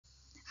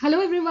Hello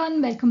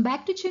everyone, welcome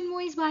back to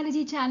Chinmoy's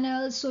Biology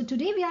channel. So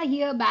today we are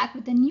here back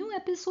with a new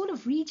episode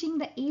of Reaching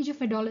the Age of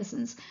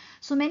Adolescence.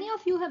 So many of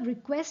you have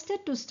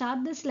requested to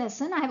start this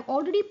lesson. I have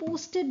already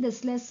posted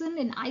this lesson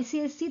in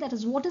ICSC, that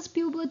is what is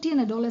puberty and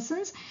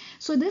adolescence.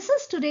 So this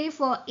is today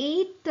for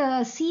 8th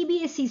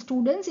CBSE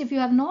students. If you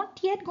have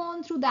not yet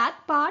gone through that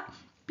part,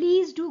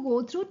 please do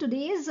go through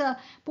today's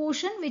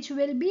portion, which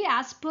will be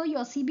as per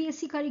your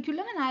CBSE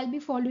curriculum, and I'll be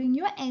following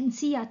your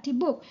NCERT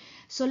book.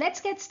 So let's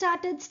get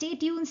started. Stay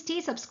tuned,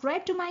 stay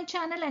subscribed to my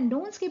channel, and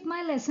don't skip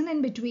my lesson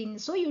in between.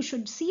 So you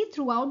should see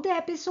throughout the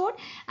episode,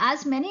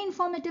 as many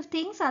informative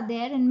things are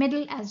there in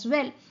middle as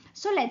well.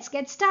 So let's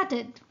get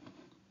started.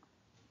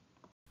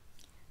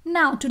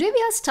 Now, today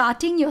we are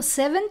starting your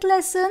 7th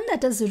lesson,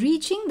 that is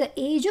reaching the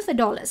age of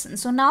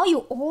adolescence. So now you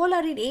all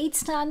are in 8th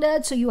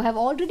standard, so you have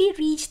already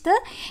reached the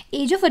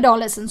age of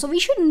adolescence. So we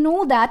should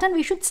know that, and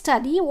we should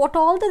study what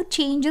all the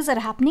changes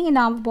are happening in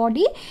our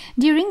body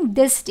during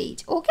this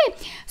stage. Okay,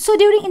 so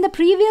in the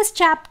previous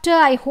chapter,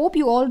 I hope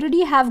you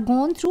already have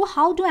gone through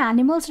how do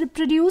animals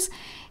reproduce.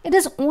 It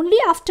is only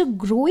after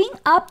growing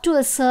up to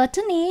a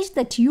certain age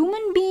that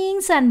human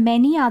beings and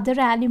many other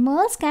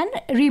animals can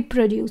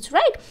reproduce,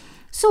 right?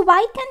 So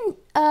why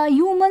can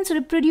humans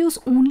reproduce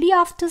only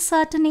after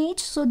certain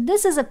age? So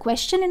this is a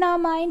question in our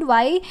mind,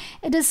 why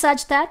it is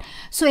such that.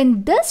 So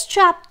in this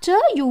chapter,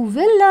 you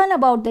will learn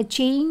about the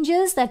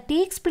changes that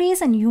takes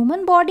place in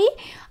human body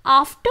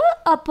after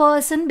a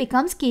person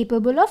becomes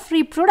capable of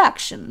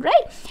reproduction,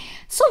 right?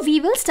 So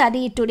we will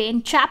study it today.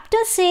 In chapter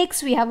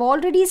 6, we have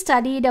already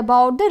studied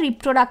about the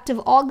reproductive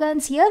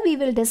organs. Here we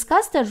will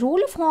discuss the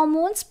role of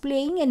hormones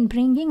playing in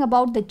bringing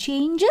about the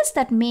changes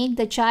that make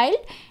the child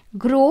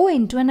grow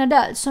into an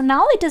adult. So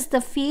now it is the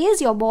phase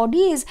your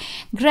body is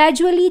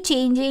gradually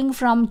changing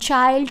from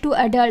child to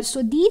adult.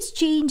 So these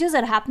changes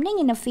are happening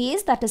in a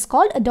phase that is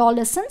called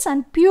adolescence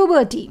and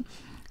puberty.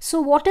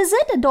 So what is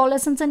it,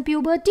 adolescence and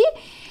puberty?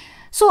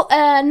 So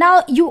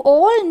now you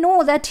all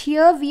know that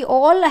here we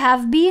all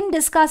have been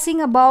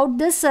discussing about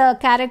this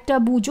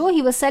character Bujo.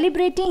 He was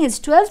celebrating his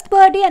 12th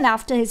birthday, and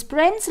after his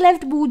friends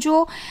left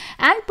Bujo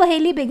and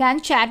Paheli began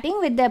chatting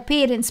with their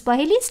parents.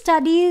 Paheli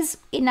studies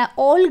in an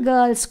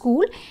all-girls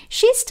school.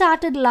 She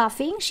started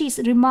laughing. She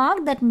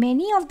remarked that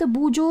many of the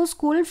Bujo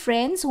school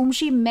friends whom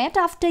she met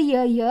after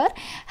a year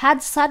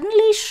had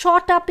suddenly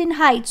shot up in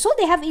height. So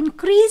they have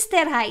increased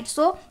their height.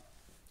 So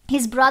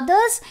his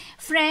brother's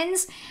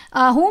friends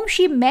whom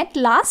she met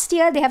last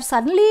year, they have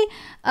suddenly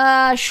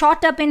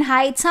shot up in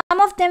height. Some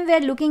of them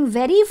were looking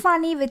very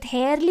funny with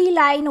hairy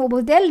line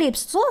over their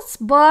lips. So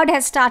bird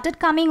has started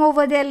coming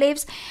over their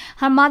lips.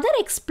 Her mother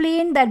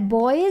explained that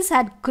boys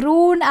had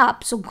grown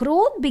up. So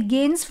growth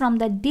begins from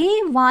the day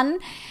one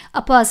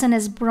a person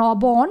is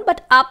born,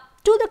 but up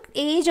to the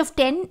age of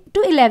 10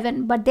 to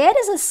 11, but there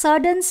is a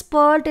sudden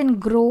spurt in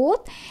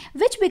growth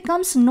which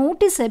becomes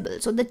noticeable.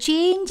 So the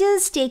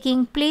changes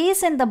taking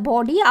place in the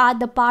body are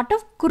the part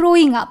of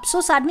growing up.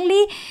 So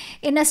suddenly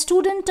in a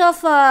student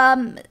of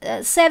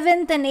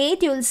 7th and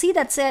 8th, you will see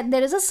that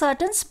there is a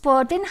certain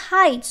spurt in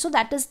height. So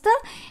that is the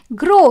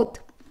growth.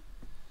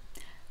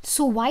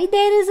 So why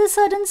there is a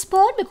sudden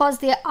spurt? Because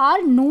they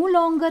are no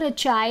longer a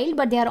child,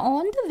 but they are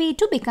on the way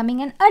to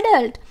becoming an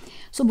adult.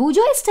 So Bujo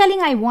is telling,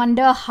 I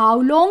wonder how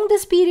long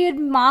this period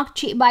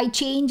marked by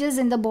changes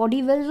in the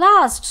body will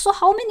last. So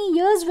how many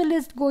years will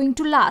it going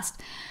to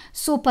last?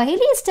 So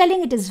Paheli is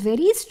telling, it is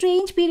very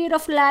strange period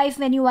of life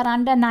when you are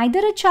under neither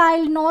a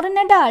child nor an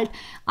adult.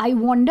 I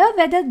wonder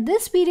whether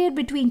this period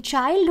between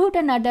childhood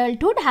and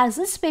adulthood has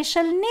a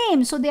special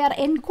name. So they are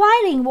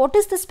inquiring what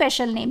is the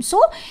special name.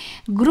 So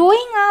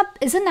growing up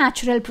is a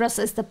natural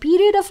process. The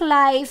period of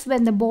life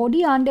when the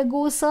body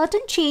undergoes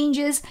certain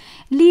changes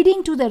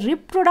leading to the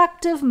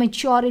reproductive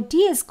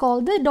maturity is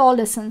called the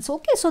adolescence.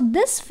 Okay, so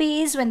this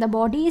phase when the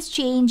body is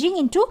changing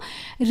into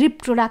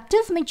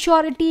reproductive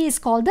maturity is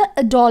called the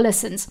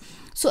adolescence.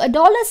 So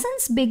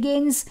adolescence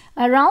begins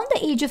around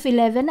the age of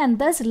 11 and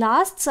thus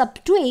lasts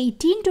up to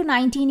 18 to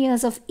 19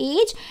 years of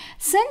age,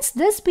 since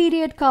this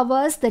period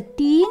covers the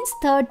teens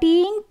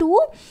 13 to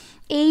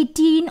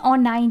 18 or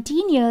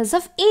 19 years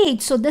of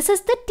age. So this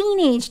is the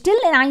teenage. Till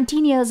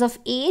 19 years of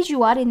age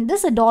you are in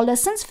this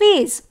adolescence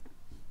phase.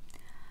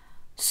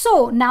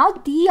 So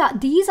now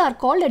these are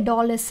called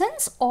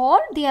adolescents, or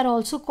they are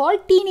also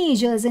called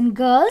teenagers. In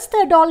girls,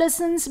 the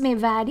adolescence may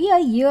vary a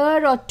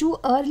year or two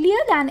earlier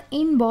than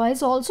in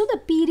boys. Also,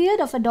 the period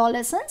of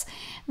adolescence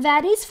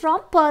varies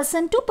from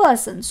person to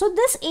person. So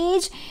this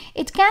age,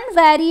 it can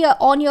vary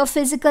on your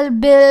physical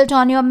build,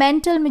 on your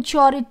mental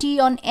maturity,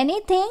 on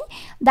anything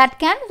that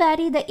can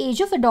vary the age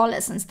of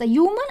adolescence. The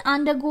human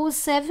undergoes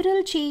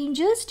several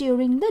changes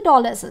during the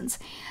adolescence.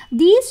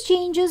 These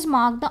changes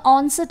mark the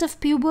onset of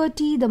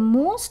puberty. The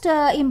most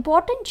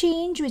important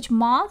change which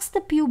marks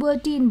the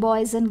puberty in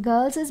boys and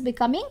girls is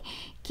becoming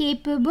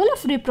capable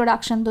of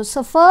reproduction.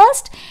 So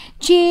first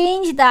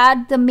change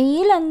that the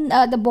male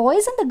and the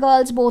boys and the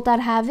girls both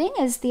are having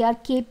is they are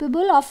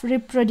capable of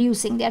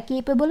reproducing. They are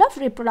capable of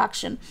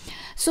reproduction.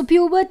 So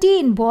puberty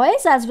in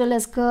boys as well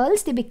as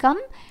girls, they become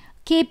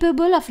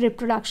capable of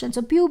reproduction.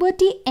 So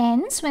puberty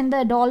ends when the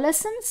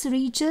adolescence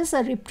reaches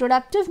a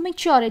reproductive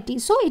maturity.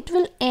 So it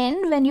will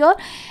end when your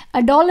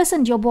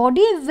adolescent, your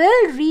body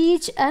will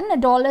reach an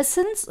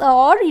adolescence,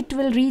 or it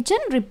will reach a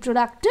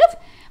reproductive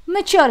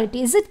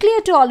maturity. Is it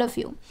clear to all of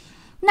you?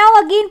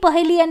 Now again,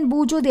 Paheli and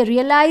Bujo, they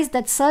realized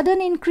that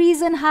sudden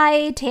increase in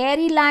height,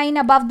 hairy line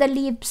above the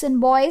lips in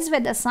boys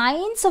were the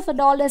signs of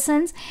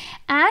adolescence,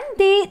 and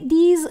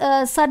these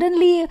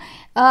suddenly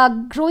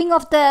growing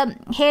of the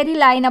hairy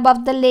line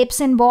above the lips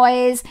in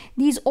boys,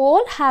 these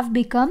all have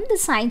become the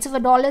signs of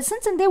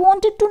adolescence, and they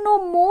wanted to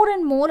know more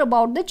and more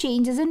about the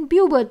changes in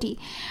puberty.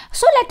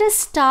 So let us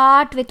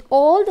start with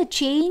all the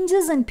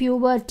changes in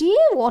puberty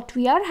what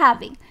we are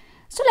having.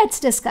 So let's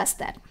discuss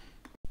that.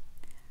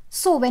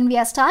 So when we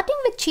are starting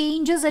with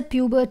changes at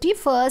puberty,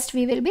 first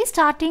we will be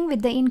starting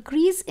with the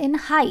increase in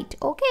height.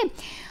 Okay.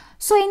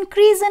 So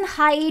increase in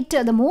height,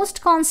 the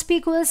most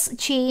conspicuous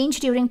change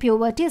during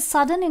puberty is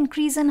sudden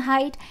increase in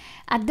height.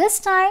 At this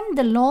time,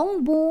 the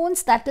long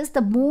bones, that is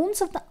the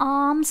bones of the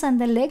arms and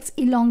the legs,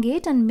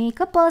 elongate and make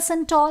a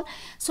person tall.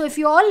 So if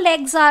your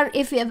legs are,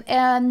 if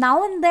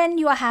now and then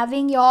you are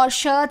having your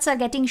shirts are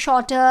getting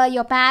shorter,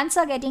 your pants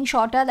are getting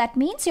shorter, that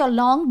means your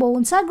long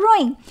bones are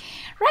growing.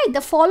 Right,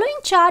 the following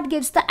chart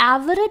gives the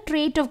average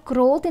rate of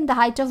growth in the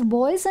height of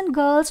boys and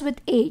girls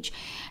with age.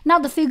 Now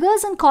the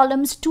figures in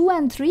columns 2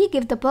 and 3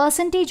 give the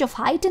percentage of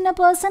height in a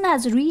person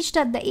has reached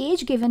at the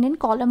age given in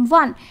column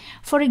 1.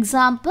 For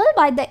example,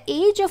 by the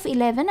age of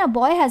 11, a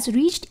boy has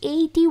reached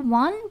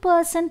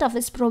 81% of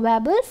his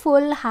probable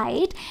full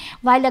height,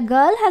 while a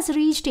girl has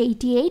reached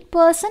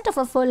 88% of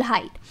a full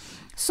height.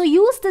 So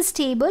use this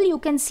table. You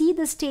can see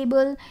this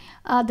table,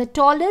 the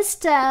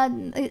tallest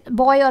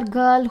boy or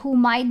girl who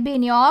might be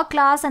in your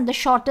class and the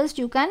shortest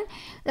you can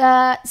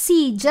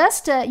see.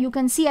 You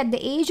can see at the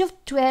age of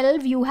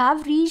 12 you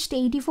have reached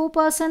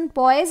 84%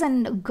 boys,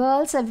 and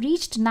girls have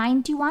reached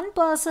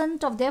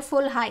 91% of their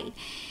full height.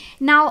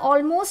 Now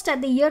almost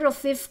at the year of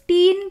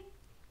 15,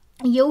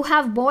 you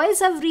have boys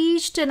have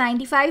reached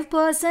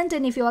 95%,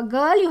 and if you're a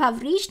girl you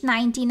have reached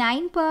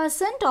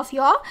 99% of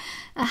your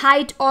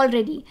height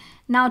already.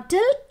 Now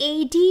till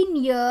 18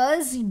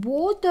 years,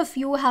 both of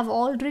you have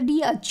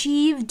already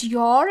achieved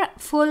your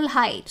full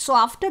height. So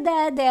after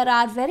that, there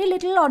are very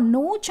little or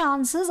no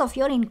chances of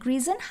your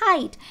increase in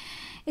height.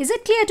 Is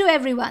it clear to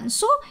everyone?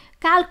 So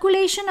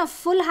calculation of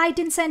full height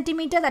in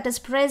centimeter, that is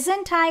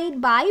present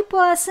height by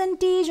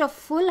percentage of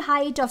full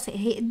height of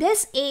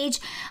this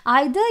age,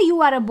 either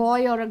you are a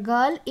boy or a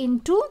girl,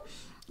 into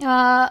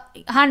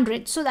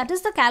 100. So that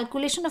is the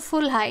calculation of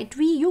full height.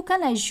 You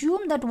can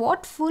assume that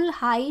what full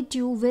height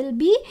you will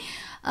be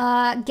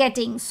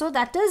getting. So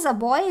that is, a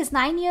boy is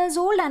 9 years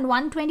old and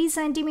 120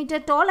 centimeter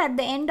tall. At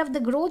the end of the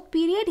growth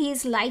period, he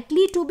is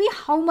likely to be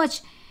how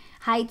much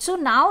height? So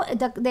now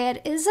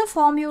there is a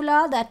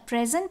formula that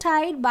present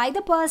height by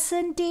the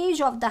percentage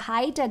of the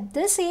height at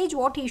this age,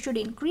 what he should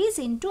increase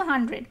into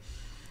 100.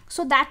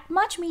 So that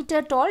much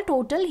meter tall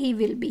total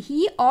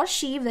he or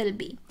she will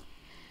be.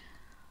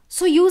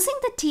 So using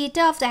the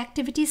theta of the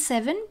activity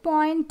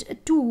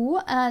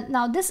 7.2,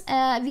 now this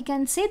we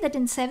can say that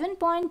in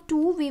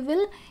 7.2 we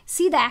will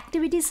see the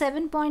activity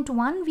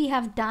 7.1 we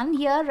have done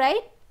here,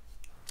 right?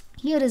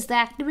 Here is the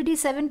activity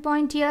 7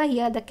 point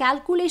here the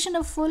calculation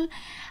of full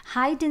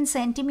height in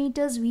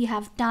centimeters we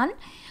have done.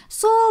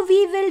 So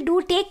we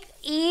will take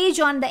age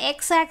on the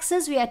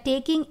x-axis. We are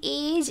taking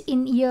age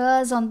in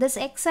years on this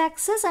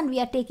x-axis, and we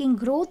are taking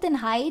growth in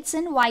heights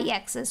in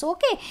y-axis.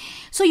 Okay,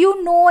 so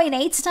you know in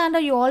 8th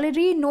standard you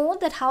already know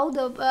that how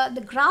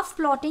the graph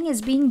plotting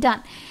is being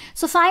done.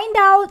 So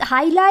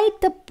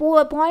highlight the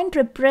point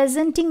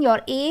representing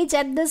your age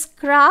at this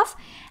graph,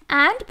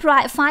 and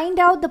find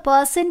out the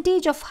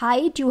percentage of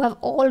height you have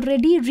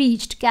already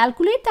reached.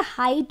 Calculate the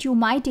height you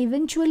might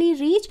eventually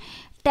reach.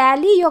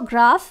 Tally your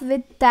graph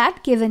with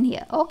that given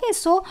here. Okay,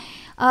 so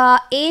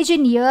age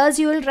in years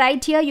you will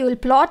write here. You will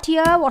plot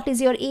here what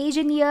is your age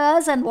in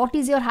years and what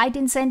is your height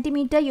in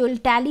centimeter. You will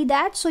tally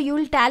that. So you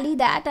will tally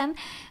that, and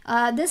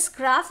this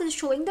graph is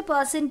showing the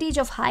percentage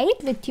of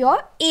height with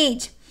your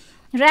age,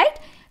 right?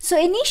 So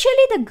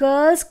initially the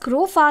girls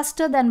grow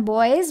faster than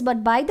boys,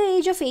 but by the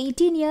age of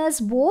 18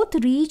 years both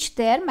reach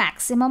their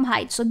maximum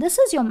height. So this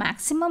is your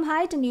maximum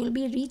height, and you will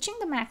be reaching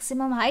the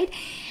maximum height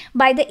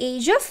by the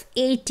age of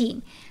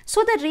 18.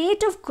 So the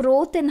rate of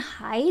growth in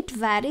height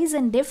varies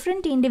in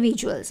different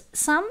individuals.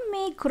 Some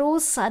may grow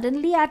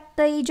suddenly at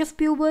the age of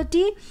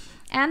puberty,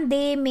 and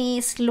they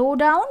may slow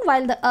down,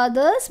 while the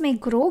others may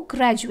grow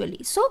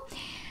gradually. So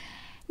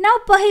now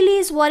Paheli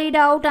is worried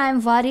out. I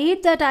am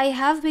worried that I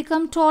have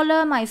become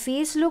taller. My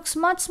face looks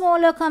much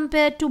smaller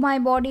compared to my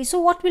body. So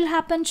what will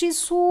happen? She is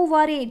so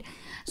worried.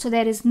 So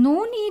there is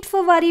no need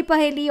for worry,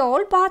 Paheli.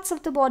 All parts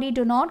of the body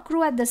do not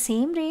grow at the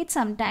same rate.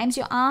 Sometimes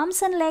your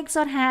arms and legs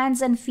or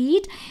hands and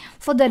feet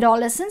for the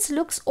adolescents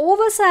looks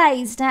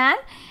oversized and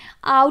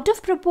out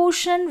of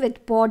proportion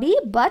with body,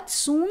 but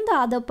soon the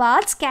other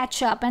parts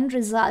catch up and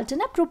result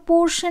in a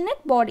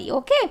proportionate body.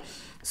 Okay.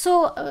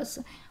 So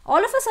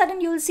all of a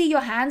sudden you'll see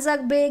your hands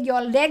are big,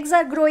 your legs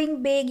are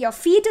growing big, your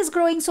feet is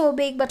growing so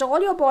big, but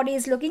all your body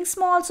is looking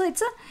small. So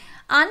it's a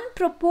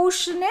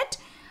unproportionate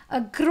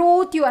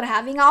growth you are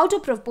having, out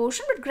of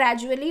proportion, but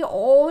gradually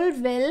all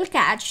will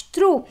catch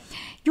through.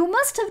 You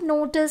must have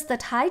noticed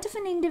that height of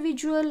an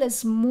individual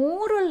is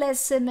more or less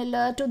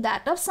similar to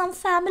that of some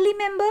family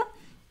member.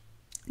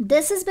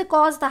 This is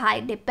because the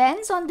height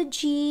depends on the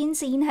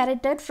genes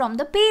inherited from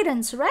the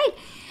parents, right?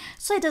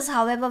 So it is,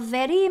 however,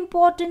 very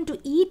important to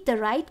eat the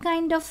right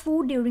kind of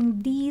food during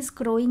these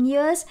growing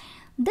years.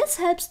 This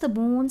helps the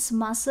bones,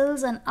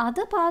 muscles, and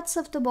other parts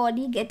of the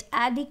body get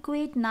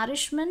adequate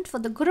nourishment for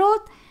the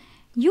growth.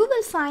 You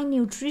will find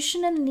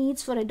nutritional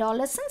needs for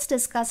adolescents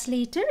discussed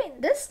later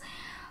in this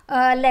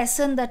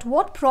lesson, that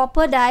what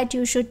proper diet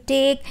you should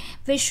take,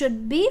 which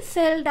should be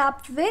filled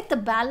up with a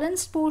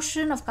balanced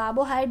portion of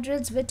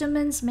carbohydrates,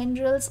 vitamins,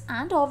 minerals,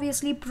 and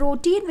obviously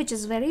protein, which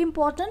is very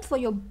important for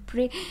your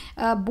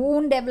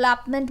bone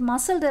development,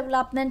 muscle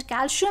development.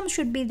 Calcium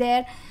should be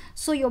there.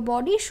 So your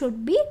body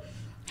should be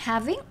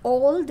having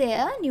all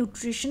their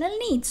nutritional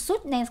needs.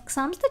 So next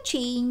comes the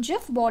change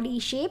of body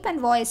shape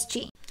and voice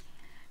change.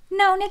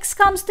 Now next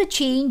comes the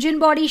change in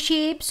body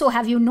shape. So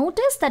have you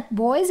noticed that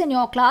boys in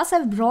your class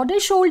have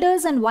broader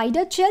shoulders and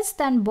wider chests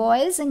than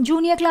boys in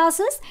junior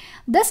classes?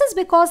 This is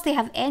because they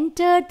have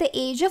entered the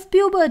age of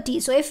puberty.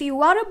 So if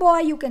you are a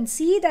boy, you can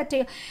see that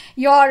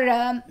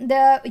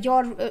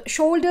your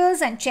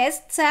shoulders and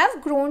chests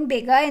have grown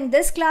bigger in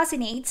this class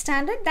in 8th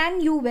standard than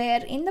you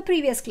were in the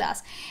previous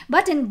class.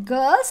 But in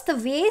girls, the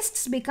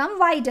waists become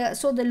wider.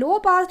 So the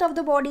lower part of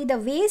the body, the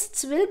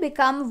waists will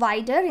become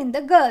wider in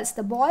the girls.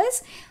 The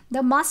boys,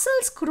 the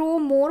muscles grow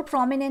more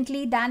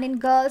prominently than in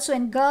girls. So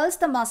in girls,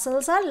 the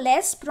muscles are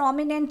less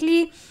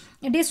prominently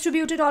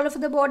distributed all over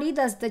the body.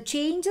 Thus, the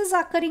changes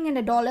occurring in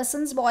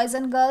adolescents, boys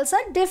and girls,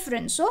 are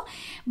different. So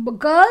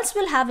girls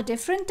will have a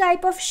different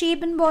type of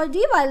shape in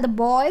body, while the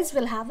boys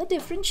will have a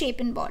different shape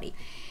in body.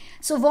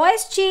 So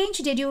voice change,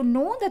 did you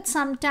know that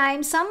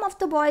sometimes some of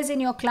the boys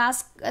in your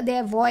class,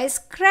 their voice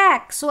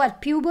cracks? So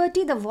at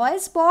puberty, the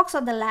voice box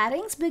or the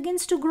larynx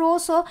begins to grow.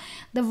 So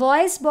the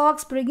voice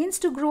box begins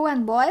to grow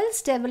and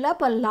boys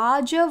develop a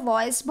larger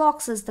voice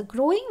boxes. The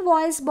growing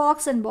voice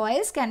box in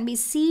boys can be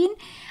seen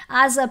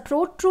as a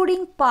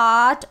protruding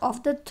part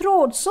of the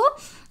throat. So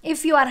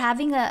if you are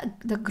having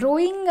the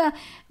growing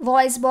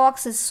voice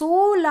box is so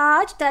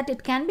large that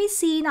it can be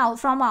seen out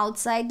from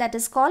outside, that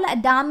is called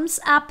Adam's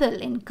apple.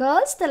 In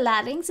girls, the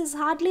larynx is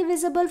hardly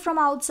visible from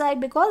outside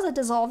because it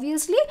is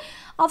obviously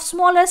of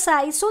smaller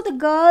size. So the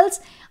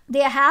girls,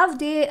 they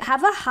have a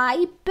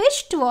high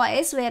pitched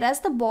voice,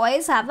 whereas the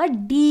boys have a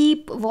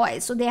deep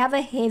voice. So they have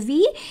a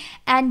heavy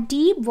and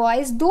deep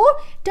voice, though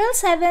till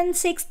 7th,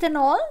 6th and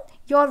all,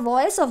 your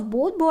voice of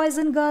both boys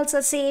and girls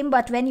are same,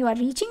 but when you are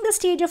reaching the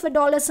stage of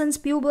adolescence,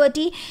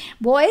 puberty,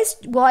 boys'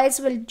 voice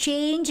will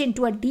change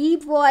into a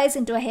deep voice,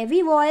 into a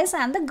heavy voice,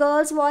 and the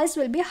girl's voice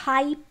will be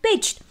high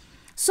pitched.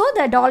 So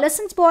the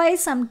adolescent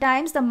boys,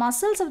 sometimes the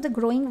muscles of the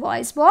growing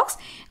voice box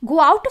go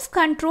out of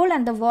control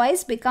and the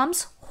voice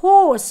becomes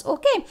hoarse.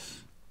 Okay.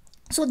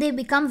 So they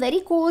become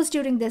very coarse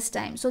during this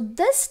time. So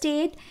this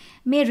state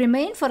may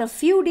remain for a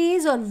few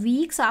days or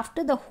weeks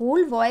after the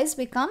whole voice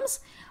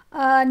becomes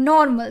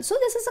normal. So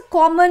this is a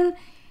common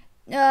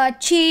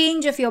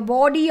change of your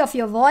body, of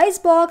your voice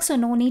box. So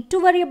no need to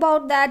worry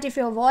about that. If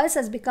your voice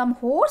has become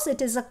hoarse,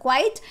 it is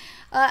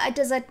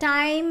a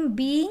time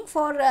being.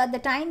 For the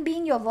time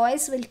being, your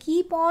voice will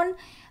keep on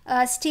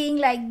staying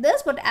like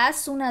this, but as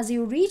soon as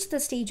you reach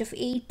the stage of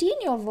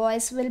 18, your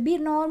voice will be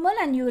normal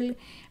and you will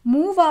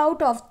move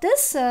out of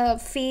this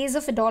phase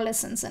of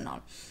adolescence and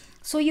all.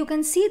 So you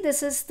can see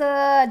this is the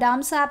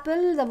Adam's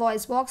apple. The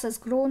voice box has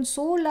grown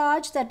so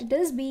large that it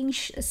is being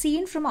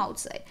seen from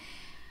outside.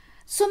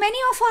 So many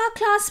of our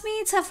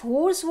classmates have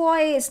hoarse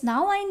voice.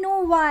 Now I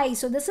know why.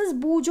 So this is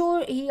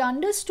Bujo. He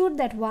understood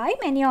that why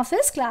many of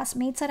his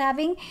classmates are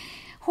having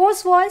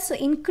hoarse voice. So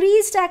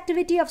increased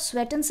activity of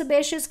sweat and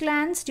sebaceous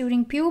glands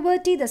during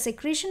puberty. The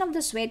secretion of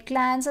the sweat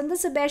glands and the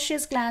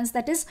sebaceous glands,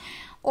 that is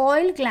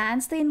oil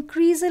glands, they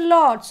increase a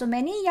lot. So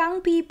many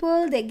young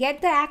people, they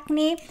get the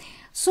acne.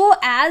 So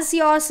as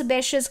your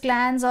sebaceous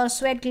glands or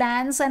sweat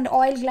glands and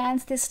oil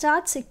glands, they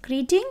start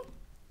secreting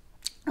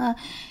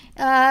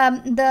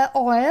the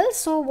oil.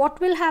 So what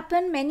will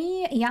happen?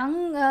 Many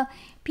young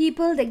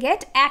people, they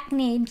get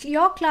acne. In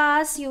your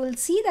class, you will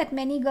see that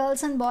many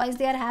girls and boys,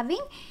 they are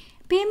having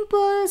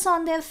pimples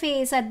on their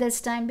face at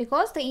this time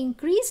because the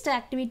increased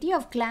activity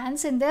of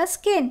glands in their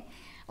skin.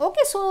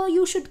 Okay, so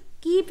you should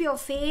keep your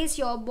face,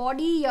 your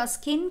body, your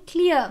skin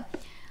clear.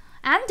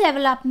 And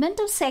development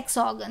of sex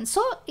organs.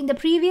 So in the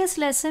previous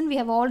lesson, we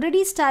have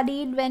already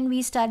studied, when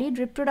we studied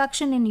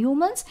reproduction in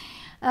humans,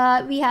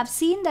 we have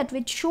seen that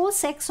which shows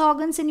sex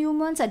organs in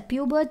humans at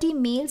puberty.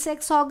 Male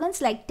sex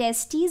organs like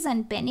testes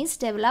and penis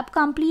develop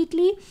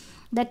completely.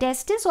 The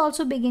testes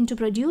also begin to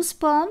produce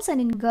sperms,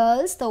 and in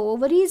girls, the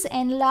ovaries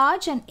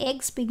enlarge and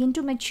eggs begin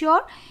to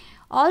mature.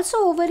 Also,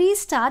 ovaries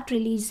start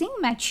releasing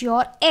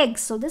mature eggs.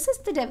 So this is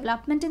the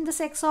development in the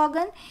sex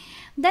organ.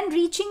 Then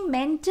reaching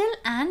mental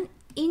and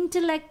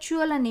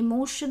intellectual and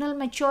emotional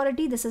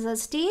maturity. This is a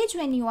stage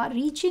when you are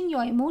reaching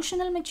your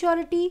emotional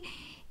maturity,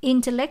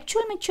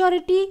 intellectual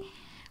maturity.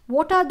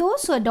 What are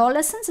those? So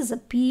adolescence is a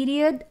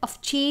period of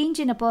change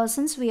in a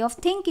person's way of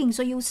thinking.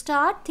 So you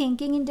start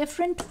thinking in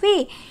different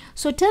way.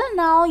 So till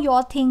now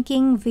your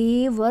thinking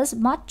way was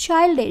much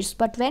childish,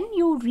 but when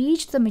you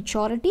reach the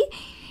maturity,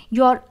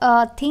 your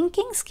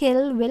thinking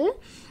skill will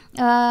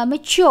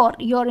mature,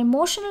 your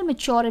emotional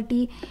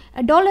maturity.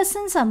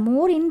 Adolescents are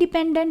more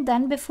independent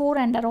than before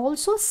and are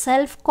also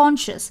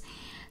self-conscious.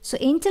 So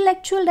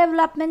intellectual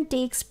development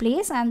takes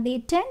place and they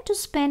tend to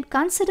spend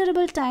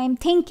considerable time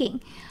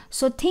thinking.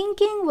 So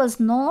thinking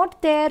was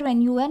not there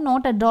when you were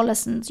not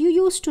adolescents. You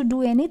used to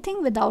do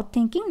anything without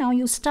thinking. Now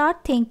you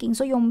start thinking.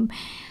 So your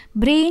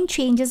brain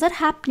changes are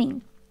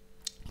happening.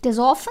 It is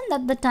often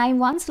at the time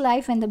one's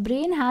life when the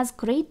brain has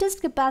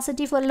greatest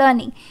capacity for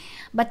learning.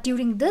 But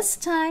during this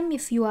time,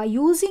 if you are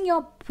using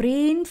your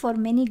brain for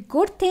many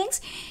good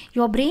things,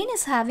 your brain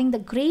is having the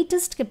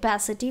greatest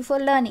capacity for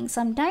learning.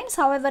 Sometimes,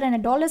 however, an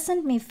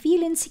adolescent may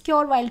feel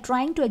insecure while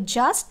trying to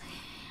adjust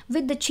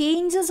with the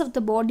changes of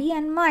the body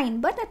and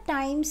mind. But at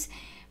times,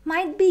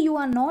 might be you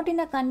are not in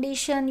a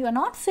condition, you are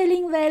not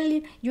feeling well,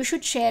 you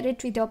should share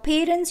it with your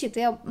parents, with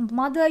your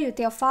mother, with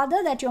your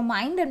father, that your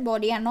mind and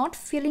body are not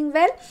feeling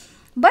well.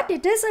 But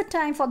it is a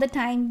time, for the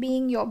time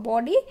being, your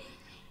body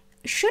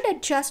should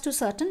adjust to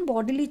certain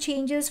bodily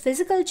changes,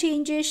 physical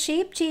changes,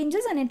 shape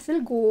changes, and it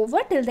will go over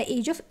till the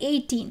age of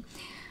 18.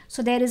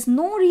 So there is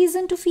no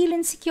reason to feel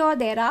insecure.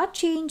 There are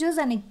changes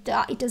and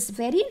it is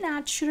very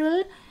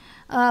natural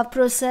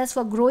process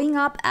for growing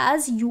up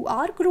as you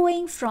are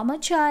growing from a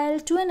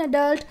child to an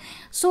adult.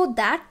 So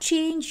that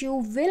change you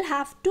will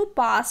have to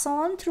pass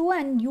on through,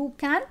 and you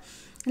can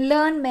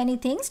learn many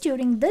things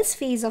during this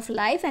phase of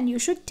life, and you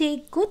should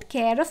take good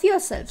care of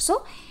yourself.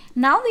 So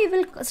now we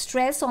will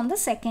stress on the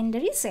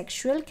secondary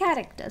sexual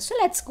character. So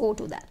let's go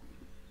to that.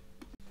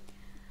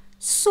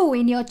 So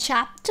in your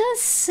chapter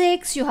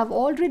 6, you have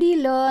already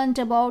learned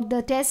about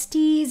the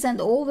testes and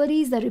the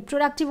ovaries, the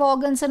reproductive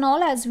organs and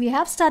all, as we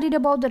have studied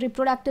about the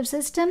reproductive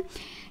system.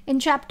 In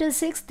chapter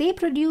 6, they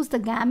produce the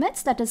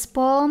gametes, that is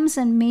sperms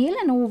in male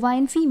and ova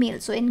in female.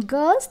 So in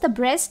girls, the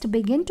breast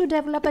begin to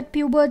develop at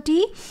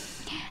puberty.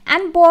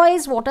 And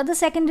boys, what are the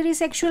secondary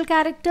sexual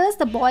characters?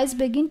 The boys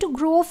begin to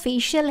grow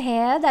facial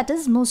hair, that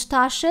is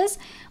moustaches,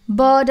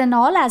 beard and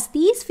all, as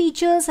these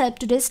features help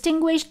to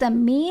distinguish the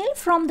male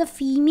from the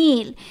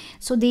female.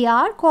 So they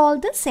are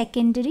called the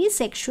secondary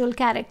sexual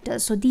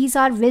characters. So these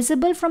are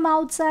visible from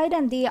outside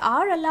and they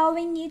are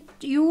allowing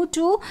you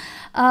to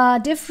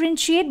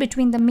differentiate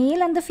between the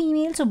male and the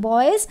female. So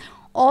boys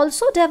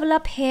also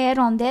develop hair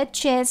on their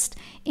chest.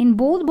 In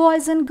both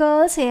boys and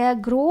girls, hair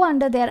grow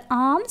under their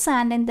arms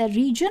and in the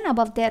region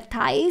above their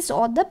thighs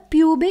or the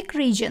pubic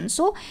region.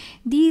 So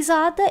these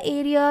are the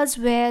areas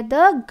where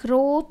the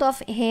growth of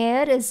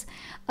hair is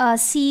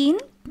seen.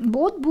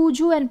 Both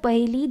Buju and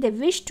Paheli, they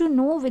wish to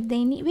know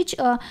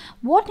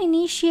what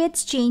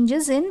initiates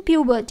changes in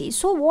puberty.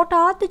 So what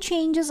are the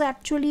changes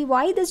actually?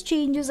 Why these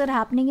changes are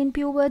happening in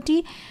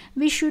puberty?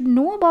 We should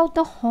know about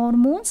the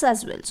hormones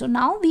as well. So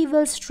now we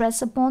will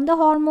stress upon the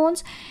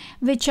hormones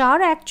which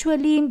are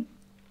actually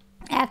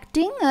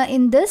acting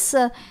in this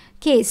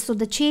case. So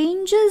the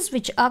changes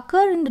which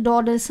occur in the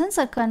adolescence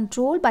are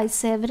controlled by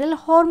several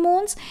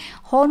hormones.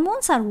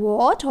 Hormones are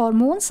what?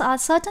 Hormones are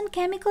certain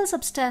chemical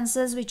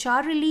substances which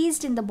are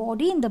released in the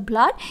body, in the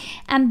blood,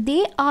 and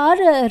they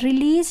are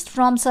released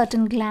from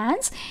certain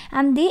glands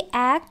and they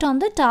act on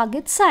the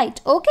target site.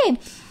 Okay,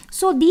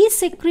 so these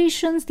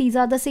secretions, these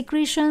are the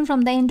secretions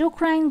from the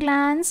endocrine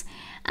glands,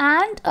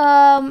 and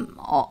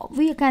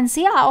we can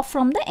say are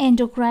from the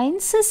endocrine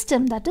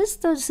system, that is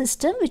the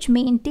system which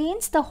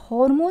maintains the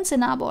hormones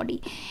in our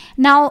body.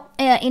 Now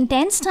in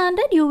 10th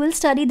standard you will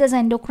study this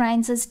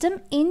endocrine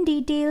system in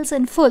details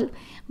in full,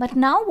 but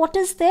now what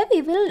is there,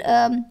 we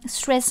will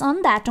stress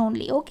on that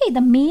only. Okay,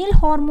 the male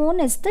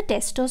hormone is the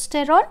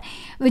testosterone,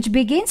 which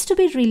begins to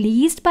be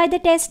released by the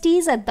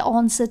testes at the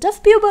onset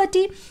of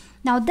puberty.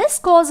 Now this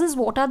causes,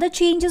 what are the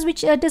changes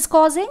which it is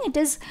causing? It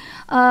is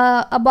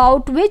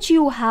about which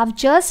you have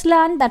just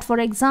learned, that for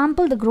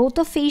example the growth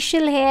of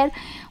facial hair.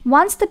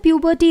 Once the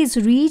puberty is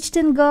reached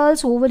in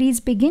girls,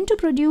 ovaries begin to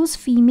produce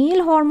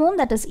female hormone,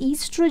 that is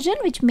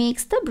estrogen, which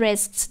makes the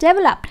breasts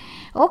develop.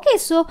 Okay,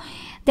 so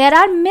there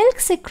are milk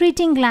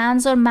secreting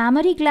glands or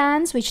mammary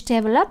glands which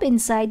develop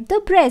inside the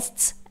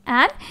breasts,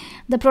 and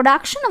the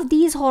production of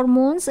these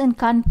hormones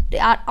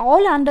are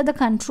all under the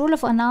control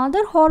of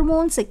another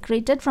hormone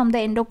secreted from the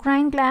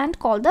endocrine gland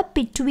called the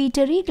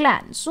pituitary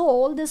gland. So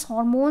all these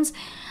hormones,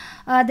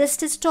 this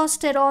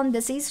testosterone,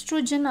 this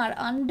estrogen, are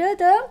under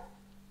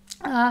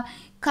the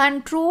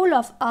control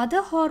of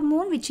other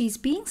hormone which is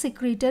being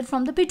secreted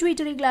from the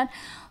pituitary gland.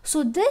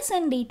 So this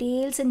in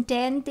details in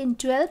 10th, in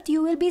 12th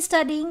you will be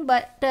studying,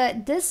 but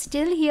this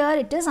still here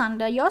it is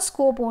under your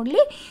scope only.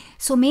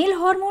 So male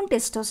hormone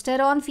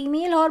testosterone,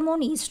 female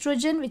hormone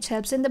estrogen, which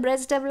helps in the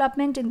breast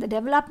development, in the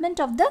development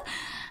of the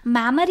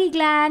mammary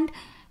gland,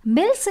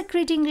 milk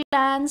secreting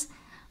glands,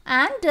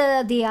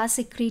 and they are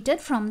secreted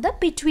from the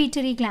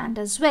pituitary gland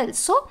as well.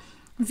 So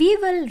we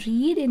will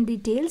read in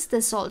details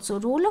this also,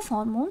 role of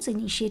hormones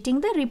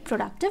initiating the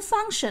reproductive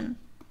function.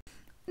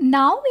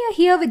 Now we are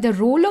here with the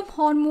role of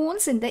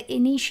hormones in the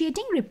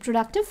initiating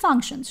reproductive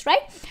functions,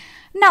 right?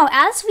 Now,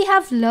 as we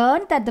have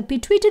learned that the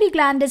pituitary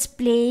gland is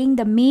playing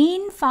the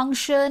main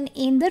function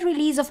in the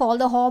release of all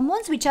the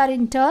hormones, which are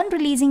in turn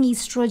releasing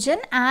estrogen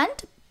and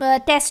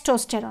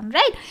testosterone,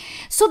 right?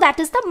 So that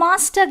is the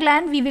master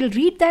gland. We will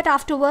read that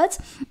afterwards.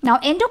 Now,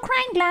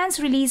 endocrine glands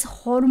release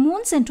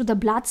hormones into the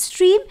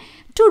bloodstream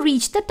to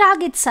reach the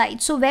target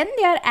site. So when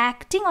they are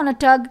acting on a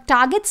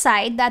target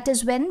site, that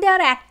is when they are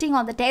acting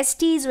on the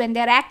testes, when they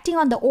are acting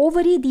on the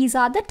ovary, these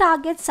are the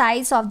target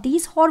sites of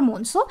these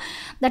hormones. So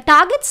the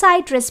target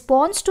site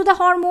responds to the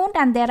hormone,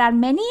 and there are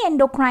many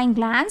endocrine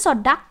glands or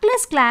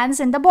ductless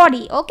glands in the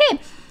body. Okay.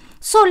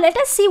 So let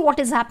us see what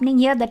is happening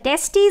here. The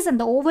testes and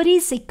the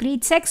ovaries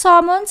secrete sex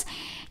hormones.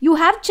 You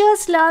have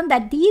just learned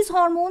that these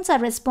hormones are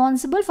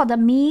responsible for the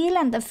male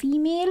and the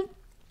female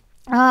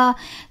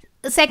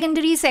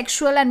secondary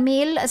sexual and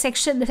male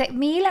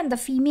and the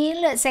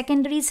female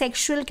secondary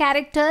sexual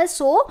characters.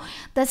 So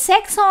the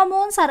sex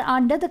hormones are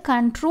under the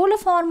control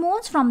of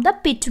hormones from the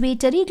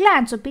pituitary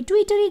gland. So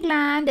pituitary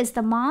gland is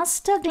the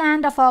master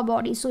gland of our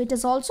body. So it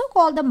is also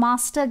called the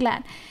master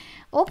gland.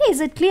 Okay, is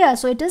it clear?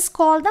 So it is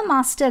called the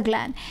master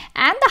gland.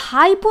 And the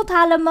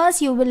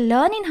hypothalamus, you will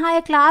learn in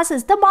higher class,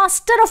 is the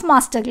master of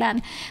master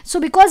gland. So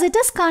because it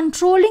is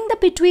controlling the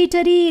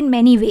pituitary in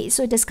many ways.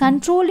 So it is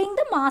controlling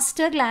the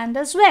master gland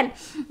as well.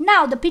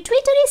 Now the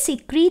pituitary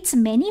secretes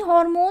many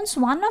hormones,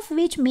 one of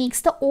which makes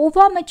the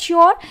ova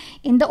mature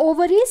in the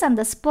ovaries and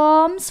the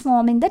sperms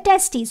form in the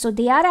testes. So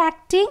they are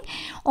acting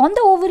on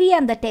the ovary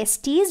and the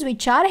testes,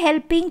 which are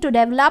helping to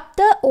develop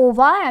the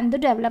ova and to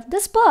develop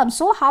the sperm.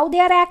 So how they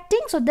are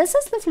acting? So this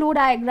is the flow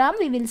diagram.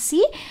 We will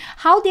see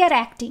how they are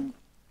acting.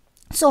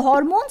 So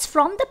hormones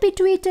from the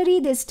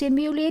pituitary, they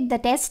stimulate the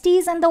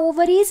testes and the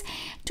ovaries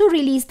to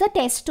release the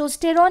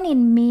testosterone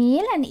in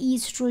male and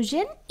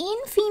estrogen in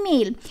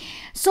female.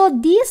 So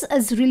this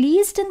is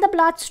released in the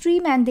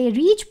bloodstream and they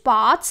reach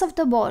parts of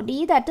the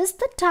body, that is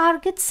the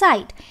target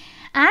site.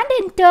 And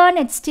in turn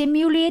it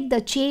stimulates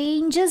the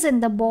changes in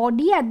the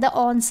body at the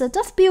onset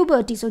of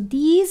puberty. So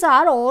these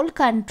are all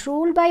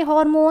controlled by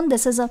hormone.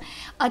 This is a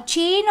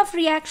chain of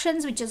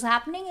reactions which is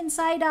happening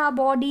inside our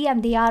body,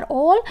 and they are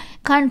all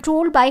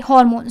controlled by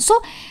hormones.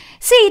 So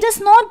see, it is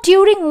not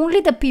during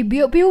only the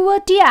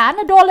puberty and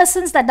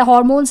adolescence that the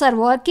hormones are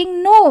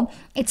working. No,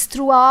 it's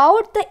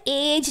throughout the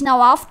age.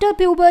 Now after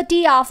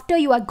puberty, after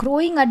you are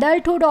growing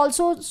adulthood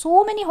also,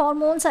 so many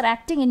hormones are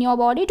acting in your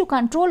body to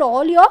control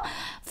all your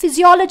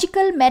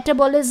physiological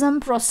metabolism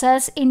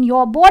process in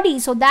your body,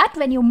 so that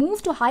when you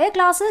move to higher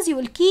classes, you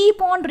will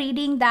keep on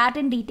reading that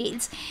in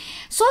details.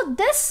 So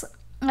this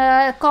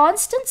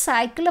constant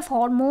cycle of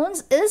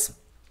hormones is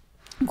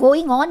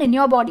going on in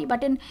your body,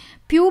 but in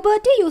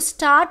puberty you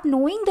start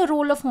knowing the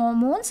role of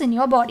hormones in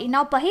your body.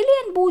 Now Paheli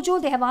and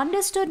Bujo, they have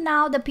understood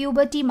now the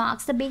puberty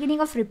marks the beginning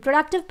of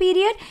reproductive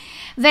period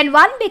when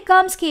one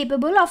becomes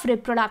capable of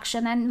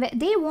reproduction, and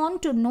they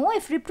want to know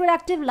if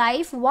reproductive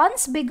life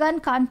once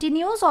begun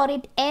continues or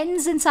it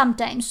ends in some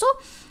time. So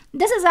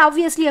this is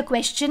obviously a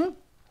question,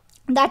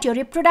 that your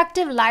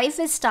reproductive life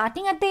is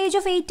starting at the age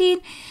of 18.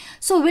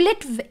 So will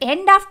it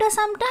end after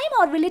some time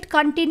or will it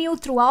continue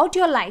throughout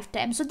your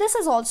lifetime? So this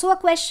is also a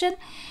question.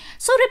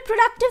 So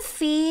reproductive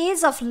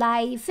phase of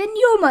life in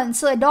humans.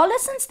 So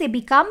adolescents, they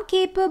become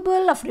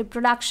capable of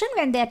reproduction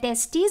when their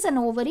testes and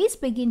ovaries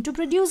begin to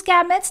produce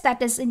gametes,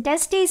 that is in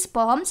testes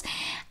sperms,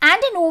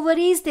 and in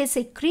ovaries they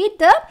secrete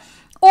the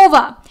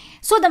ova.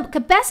 So the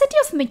capacity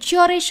of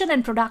maturation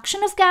and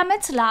production of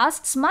gametes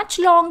lasts much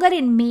longer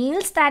in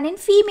males than in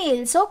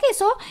females. Okay,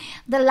 so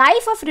the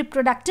life of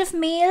reproductive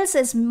males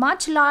is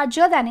much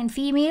larger than in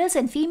females.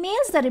 In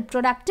females, the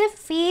reproductive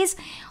phase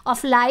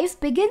of life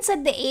begins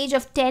at the age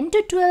of 10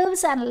 to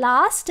 12 and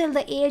lasts till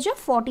the age of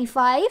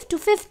 45 to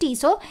 50.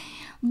 So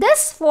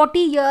this 40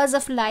 years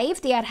of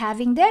life, they are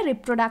having their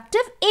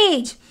reproductive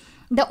age.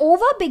 The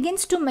ova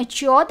begins to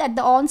mature at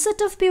the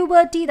onset of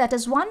puberty, that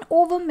is one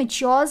ovum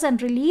matures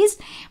and released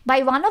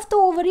by one of the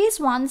ovaries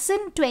once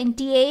in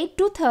 28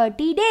 to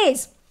 30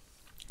 days.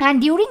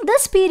 And during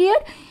this period,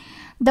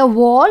 the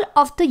wall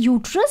of the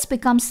uterus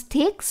becomes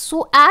thick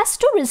so as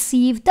to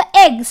receive the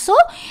egg. So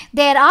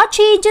there are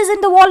changes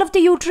in the wall of the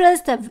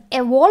uterus. The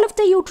wall of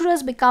the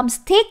uterus becomes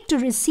thick to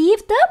receive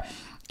the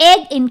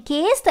egg. In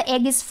case the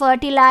egg is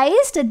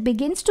fertilized, it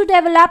begins to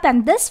develop,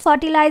 and this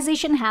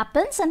fertilization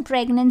happens and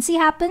pregnancy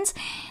happens.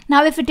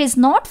 Now if it is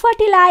not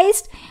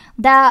fertilized,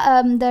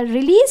 the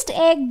released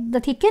egg, the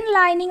thickened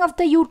lining of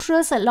the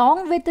uterus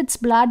along with its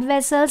blood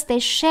vessels, they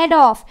shed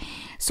off.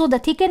 So the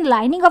thickened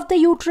lining of the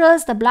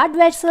uterus, the blood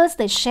vessels,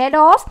 they shed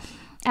off,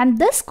 and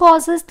this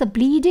causes the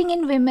bleeding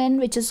in women,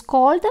 which is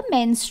called the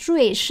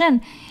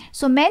menstruation.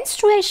 So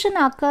menstruation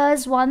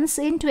occurs once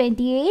in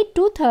 28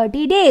 to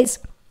 30 days.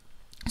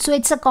 So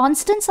it's a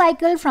constant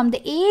cycle from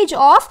the age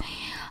of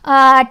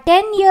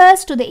 10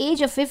 years to the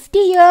age of 50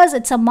 years.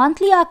 It's a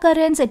monthly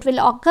occurrence. It will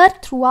occur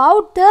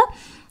throughout the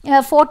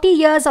 40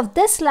 years of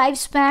this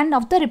lifespan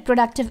of the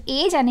reproductive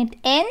age, and it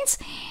ends.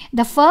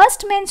 The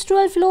first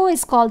menstrual flow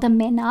is called the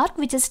menarche,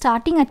 which is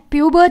starting at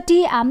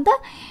puberty and the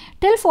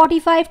till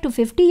 45 to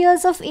 50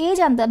 years of age,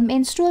 and the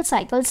menstrual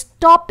cycle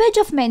stoppage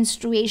of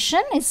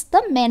menstruation is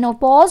the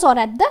menopause, or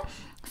at the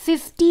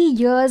 50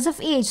 years of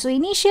age. So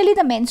initially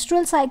the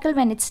menstrual cycle,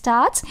 when it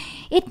starts,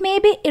 it may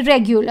be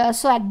irregular.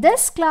 So at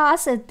this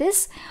class, at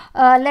this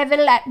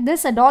level, at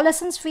this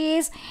adolescence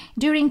phase,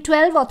 during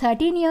 12 or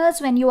 13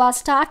 years, when you are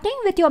starting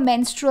with your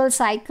menstrual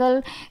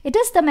cycle, it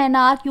is the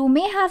menarche. You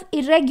may have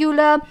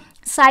irregular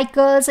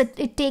cycles.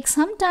 It takes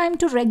some time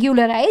to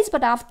regularize,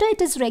 but after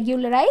it is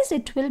regularized,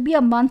 it will be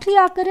a monthly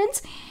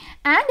occurrence,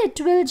 and it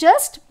will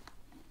just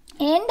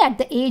end at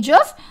the age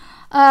of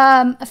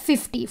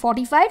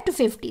 45 to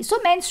 50. So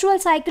menstrual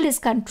cycle is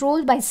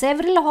controlled by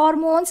several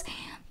hormones.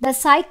 The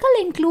cycle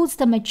includes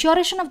the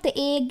maturation of the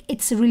egg,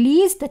 its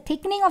release, the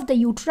thickening of the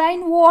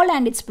uterine wall,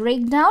 and its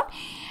breakdown.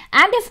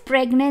 And if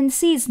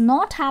pregnancy is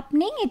not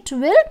happening, it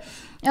will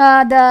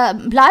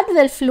the blood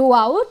will flow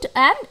out,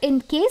 and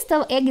in case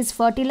the egg is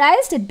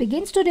fertilized, it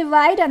begins to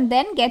divide and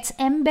then gets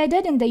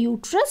embedded in the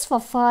uterus for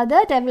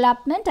further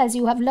development, as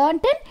you have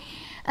learnt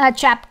in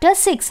chapter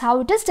 6, how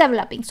it is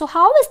developing. So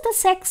how is the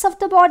sex of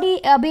the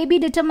baby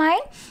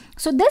determined?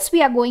 So this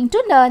we are going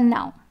to learn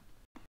now.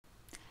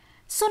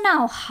 So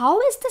now, how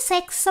is the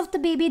sex of the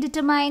baby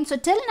determined? So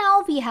till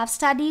now we have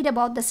studied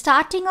about the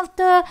starting of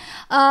the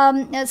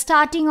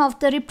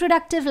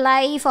reproductive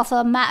life of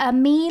a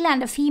male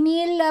and a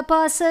female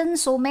person.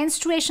 So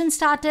menstruation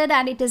started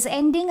and it is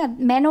ending at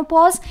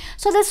menopause.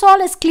 So this all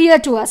is clear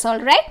to us, all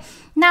right?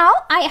 Now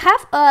I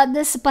have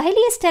this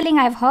Paheli is telling,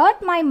 I've heard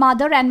my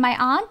mother and my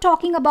aunt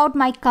talking about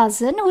my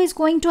cousin who is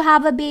going to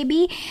have a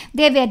baby.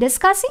 They were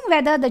discussing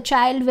whether the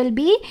child will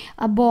be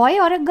a boy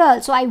or a girl.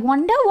 So I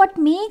wonder what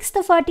makes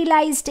the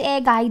fertilized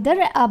egg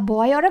either a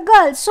boy or a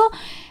girl. So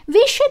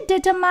we should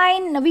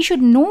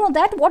know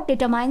that what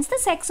determines the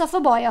sex of a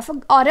boy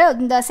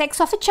the sex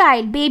of a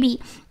child,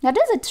 baby. That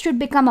is, it should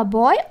become a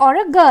boy or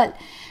a girl.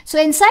 So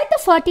inside the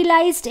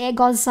fertilized egg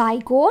or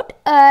zygote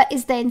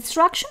is the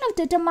instruction of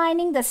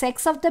determining the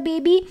sex of the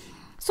baby.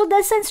 So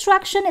this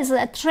instruction is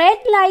a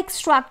thread-like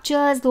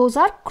structures. Those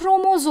are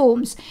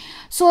chromosomes.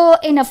 So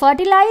in a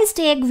fertilized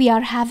egg, we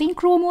are having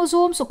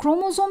chromosomes. So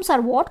chromosomes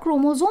are what?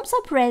 Chromosomes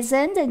are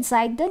present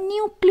inside the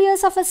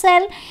nucleus of a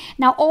cell.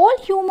 Now all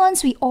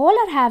humans, we all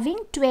are having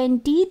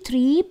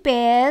 23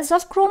 pairs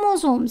of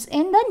chromosomes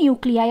in the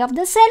nuclei of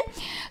the cell.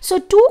 So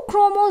 2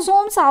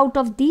 chromosomes out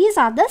of these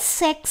are the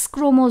sex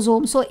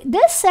chromosomes. So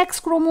this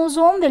sex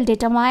chromosome will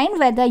determine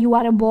whether you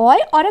are a boy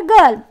or a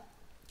girl.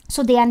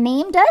 So they are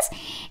named as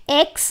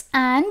X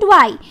and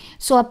Y.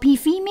 So a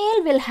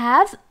female will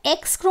have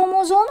X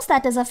chromosomes,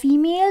 that is a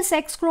female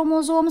sex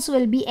chromosomes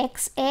will be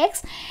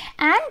XX,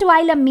 and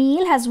while a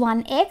male has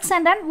one X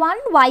and then one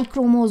Y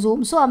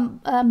chromosome. So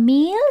a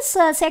male's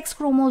sex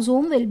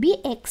chromosome will be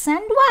X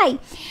and Y.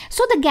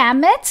 So the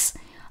gametes,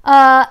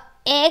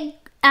 egg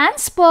and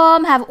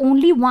sperm have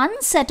only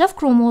one set of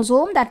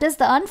chromosome, that is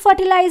the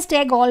unfertilized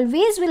egg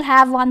always will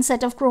have one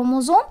set of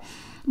chromosome.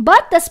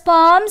 But the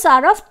sperms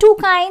are of 2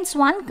 kinds.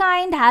 One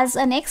kind has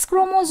an X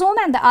chromosome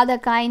and the other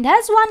kind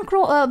has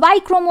one Y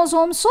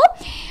chromosome. So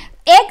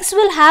eggs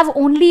will have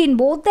only, in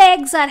both the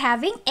eggs are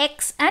having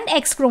X and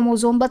X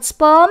chromosome, but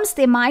sperms,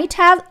 they might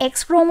have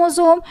X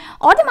chromosome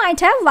or they might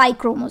have Y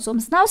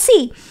chromosomes. Now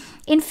see,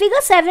 in figure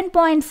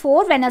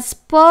 7.4, when a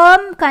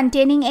sperm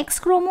containing X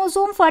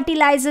chromosome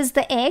fertilizes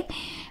the egg,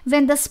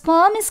 when the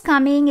sperm is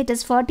coming, it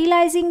is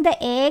fertilizing the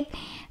egg,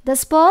 the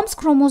sperm's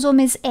chromosome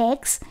is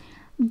X,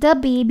 the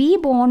baby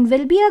born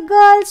will be a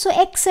girl, so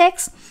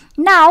XX.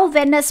 Now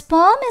when a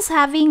sperm is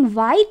having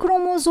Y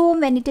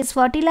chromosome, when it is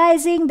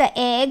fertilizing the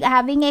egg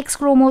having X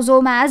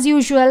chromosome as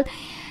usual,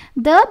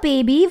 the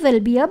baby will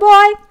be a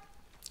boy.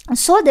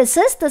 So this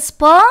is the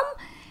sperm.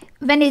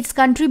 When it's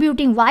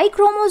contributing Y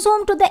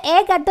chromosome to the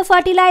egg at the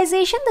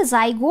fertilization, the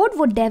zygote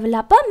would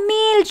develop a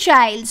male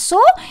child. So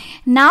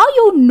now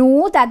you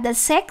know that the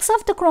sex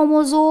of the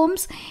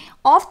chromosomes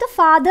of the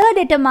father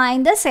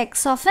determine the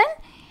sex of an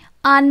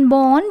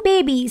unborn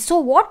baby. So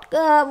what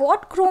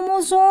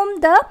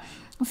chromosome the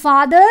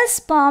father's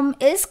sperm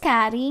is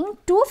carrying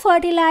to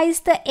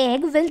fertilize the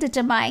egg will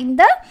determine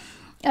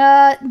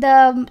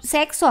the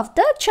sex of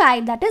the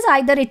child. That is,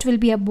 either it will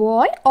be a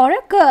boy or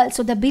a girl.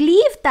 So the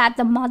belief that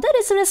the mother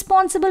is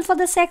responsible for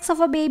the sex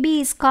of a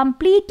baby is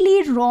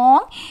completely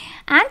wrong,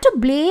 and to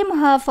blame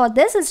her for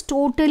this is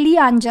totally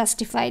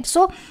unjustified.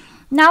 So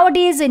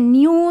nowadays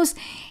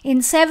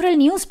in several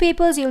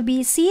newspapers, you'll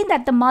be seeing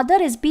that the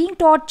mother is being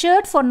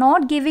tortured for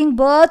not giving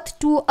birth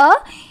to a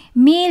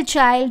male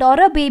child or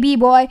a baby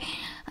boy,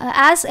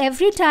 as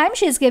every time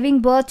she is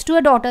giving birth to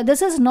a daughter.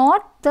 This is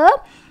not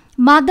the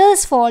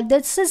mother's fault.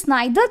 This is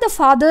neither the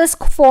father's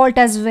fault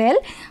as well.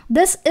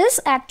 This is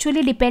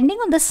actually depending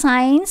on the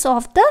signs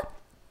of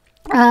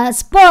the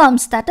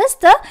sperms, that is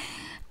the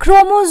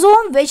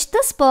chromosome which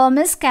the sperm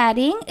is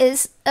carrying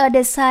is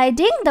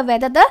deciding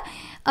whether the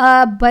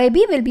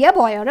baby will be a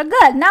boy or a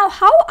girl. Now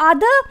how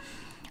other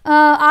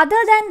other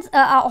than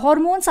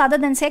hormones other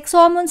than sex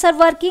hormones are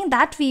working,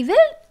 that we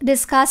will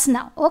discuss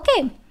now.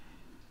 Okay.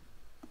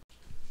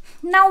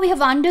 Now we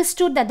have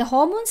understood that the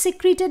hormone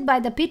secreted by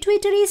the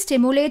pituitary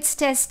stimulates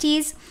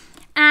testes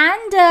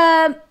and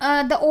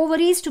the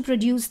ovaries to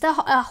produce the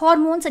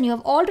hormones, and you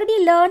have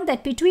already learned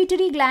that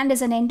pituitary gland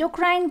is an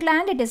endocrine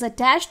gland. It is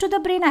attached to the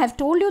brain. I have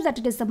told you that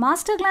it is the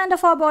master gland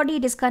of our body.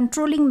 It is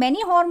controlling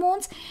many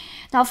hormones.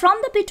 Now from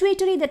the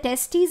pituitary, the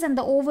testes and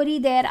the ovary,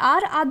 there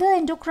are other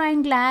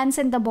endocrine glands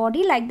in the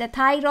body like the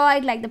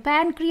thyroid, like the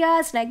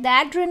pancreas, like the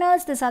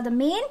adrenals. These are the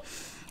main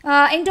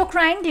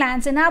endocrine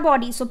glands in our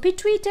body. So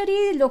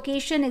pituitary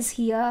location is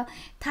here.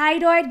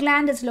 Thyroid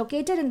gland is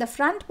located in the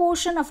front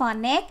portion of our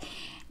neck.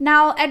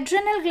 Now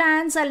adrenal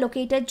glands are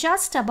located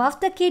just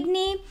above the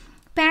kidney.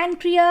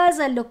 Pancreas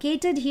are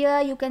located here.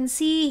 You can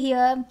see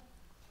here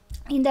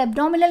in the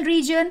abdominal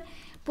region.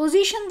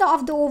 Position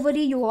of the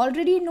ovary you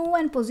already know,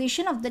 and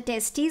position of the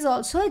testes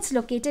also, it's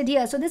located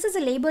here. So this is a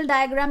label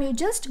diagram. You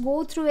just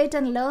go through it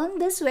and learn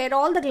this, where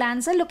all the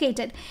glands are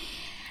located.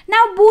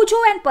 Now Bujo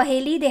and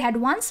Paheli, they had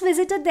once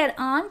visited their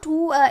aunt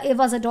who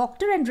was a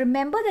doctor, and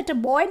remember that a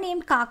boy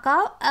named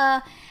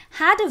Kaka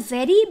had a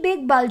very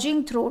big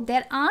bulging throat.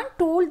 Their aunt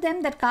told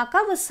them that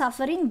Kaka was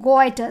suffering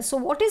goiter. So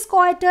what is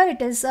goiter?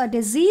 It is a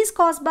disease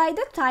caused by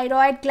the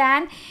thyroid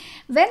gland.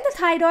 When the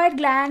thyroid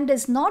gland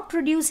is not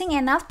producing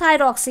enough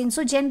thyroxine.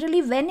 So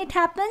generally when it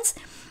happens,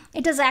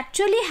 it is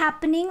actually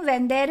happening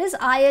when there is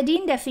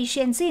iodine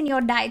deficiency in your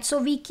diet.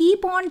 So we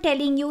keep on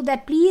telling you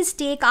that please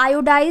take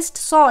iodized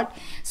salt.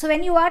 So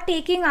when you are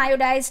taking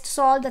iodized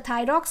salt, the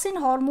thyroxine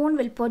hormone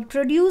will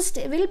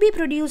be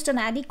produced an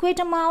adequate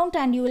amount,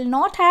 and you will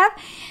not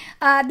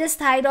have this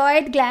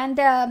thyroid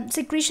gland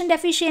secretion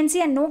deficiency,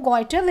 and no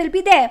goiter will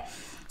be there.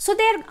 So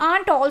their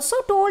aunt also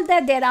told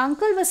that their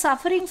uncle was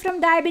suffering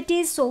from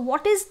diabetes. So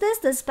what is this?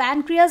 This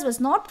pancreas was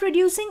not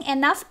producing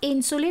enough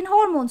insulin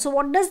hormone. So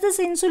what does this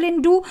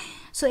insulin do?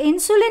 So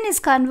insulin is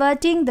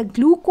converting the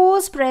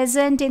glucose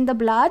present in the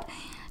blood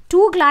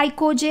to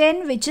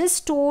glycogen, which is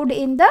stored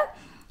in the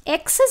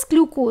excess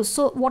glucose.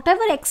 So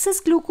whatever excess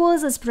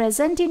glucose is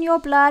present in your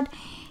blood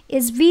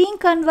is being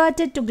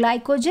converted to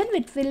glycogen,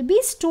 which will be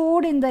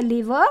stored in the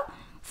liver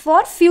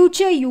for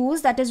future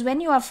use. That is, when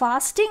you are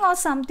fasting or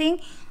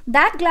something,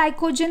 that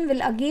glycogen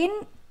will again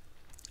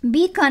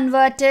be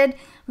converted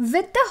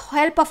with the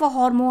help of a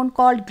hormone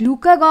called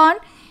glucagon,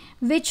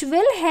 which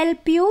will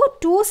help you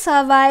to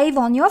survive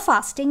on your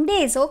fasting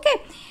days.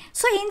 Okay,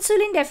 so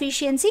insulin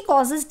deficiency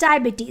causes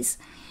diabetes.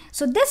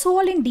 So this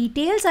whole in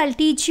details I'll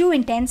teach you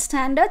in 10th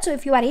standard. So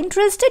if you are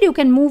interested, you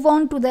can move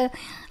on to the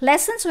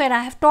lessons where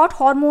I have taught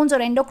hormones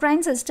or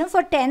endocrine system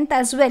for 10th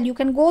as well. You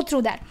can go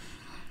through that.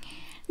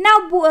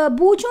 Now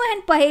Bujo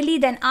and Paheli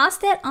then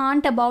asked their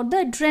aunt about the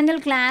adrenal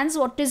glands,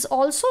 what is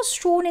also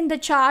shown in the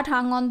chart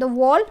hung on the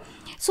wall.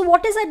 So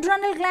what is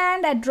adrenal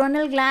gland?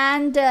 Adrenal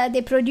gland,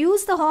 they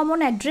produce the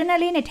hormone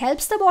adrenaline. It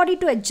helps the body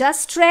to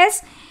adjust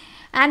stress.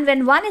 And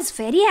when one is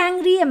very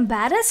angry,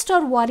 embarrassed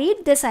or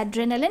worried, this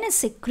adrenaline is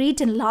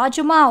secreted in large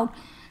amount.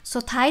 So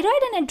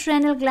thyroid and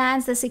adrenal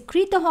glands, they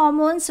secrete the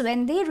hormones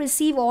when they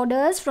receive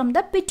orders from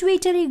the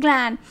pituitary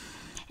gland.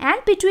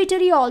 And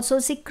pituitary also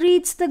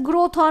secretes the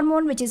growth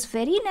hormone, which is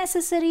very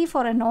necessary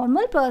for a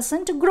normal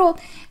person to grow.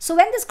 So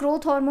when this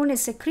growth hormone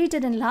is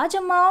secreted in large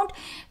amount,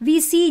 we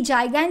see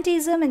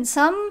gigantism in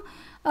some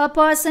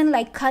person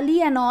like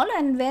Kali and all.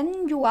 And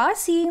when you are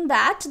seeing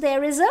that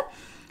there is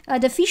a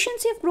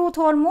deficiency of growth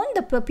hormone,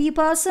 the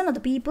person or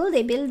the people,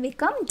 they will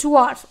become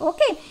dwarf.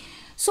 Okay.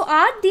 So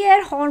are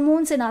there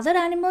hormones in other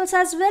animals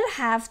as well?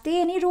 Have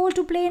they any role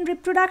to play in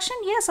reproduction?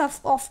 Yes,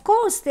 of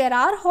course, there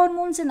are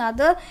hormones in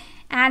other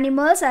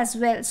animals as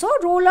well. So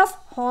role of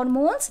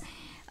hormones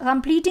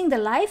completing the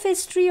life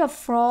history of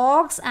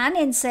frogs and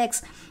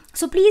insects.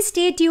 So please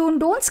stay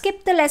tuned. Don't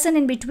skip the lesson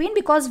in between,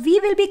 because we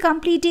will be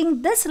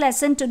completing this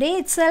lesson today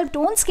itself.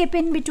 Don't skip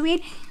in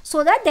between,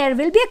 so that there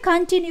will be a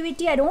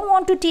continuity. I don't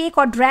want to take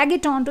or drag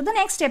it on to the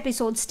next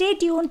episode. Stay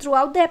tuned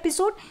throughout the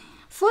episode.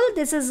 Full,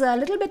 this is a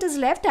little bit is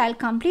left. I'll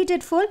complete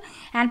it full,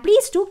 and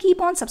please do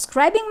keep on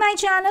subscribing my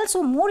channel,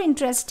 so more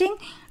interesting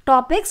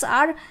topics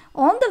are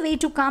on the way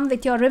to come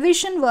with your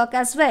revision work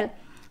as well.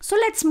 So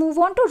let's move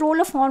on to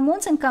role of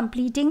hormones in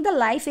completing the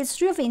life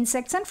history of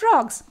insects and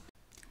frogs.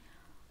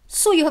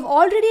 So you have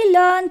already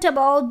learnt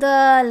about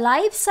the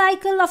life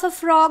cycle of a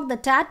frog. The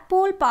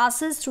tadpole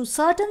passes through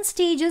certain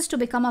stages to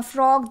become a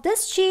frog.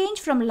 This change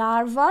from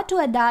larva to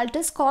adult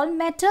is called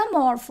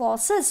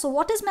metamorphosis. So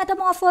what is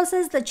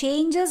metamorphosis? The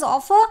changes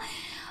of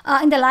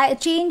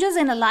changes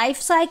in a life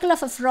cycle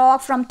of a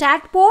frog from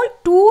tadpole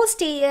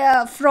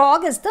to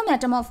frog is the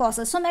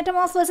metamorphosis. So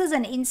metamorphosis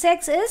in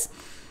insects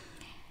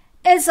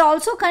is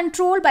also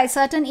controlled by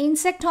certain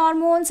insect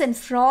hormones. In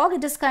frog,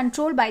 it is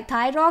controlled by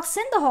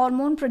thyroxine, the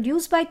hormone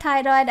produced by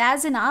thyroid,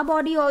 as in our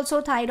body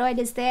also thyroid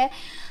is there.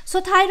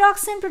 So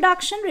thyroxine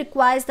production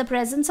requires the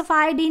presence of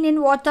iodine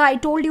in water. I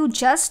told you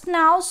just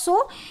now.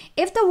 So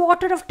if the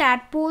water of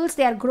tadpoles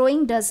they are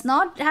growing does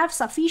not have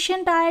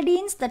sufficient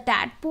iodines, the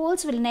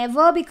tadpoles will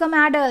never become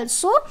adults.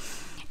 So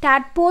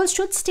tadpoles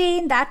should stay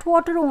in that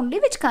water only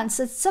which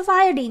consists of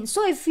iodine.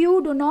 So if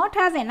you do not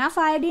have enough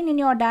iodine in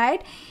your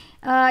diet,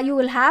 you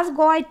will have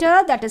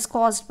goiter that is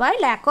caused by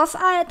lack of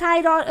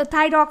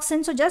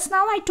thyroxine. So just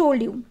now I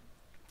told you.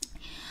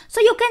 So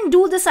you can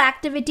do this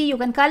activity, you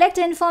can collect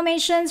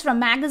informations from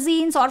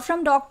magazines or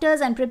from doctors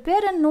and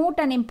prepare a note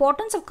on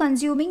importance of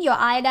consuming your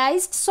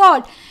iodized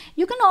salt.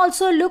 You can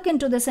also look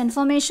into this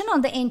information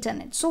on the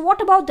internet. So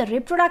what about the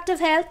reproductive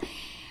health?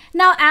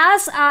 Now,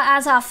 as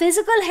our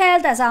physical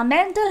health, as our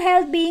mental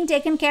health, being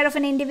taken care of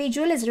an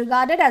individual is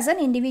regarded as an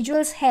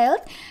individual's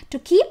health. To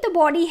keep the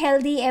body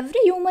healthy, every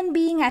human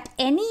being at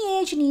any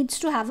age needs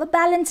to have a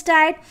balanced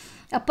diet.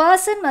 A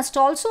person must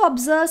also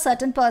observe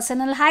certain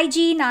personal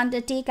hygiene,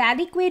 undertake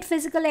adequate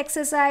physical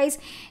exercise.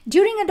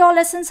 During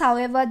adolescence,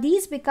 however,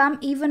 these become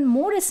even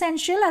more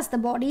essential as the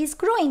body is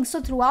growing.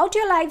 So throughout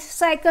your life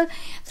cycle,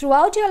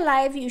 throughout your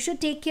life, you should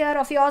take care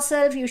of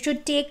yourself. You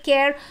should take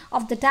care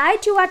of the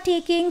diet you are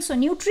taking. So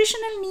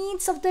nutritional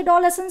needs of the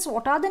adolescence.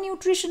 What are the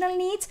nutritional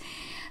needs?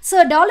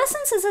 So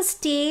adolescence is a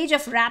stage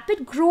of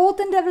rapid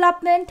growth and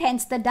development.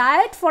 Hence, the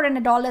diet for an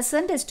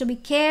adolescent is to be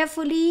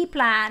carefully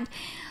planned.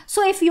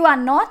 So if you are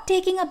not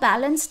taking a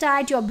balanced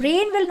diet, your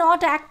brain will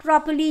not act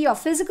properly, your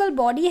physical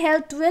body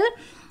health will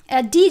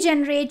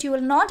degenerate, you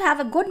will not have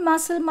a good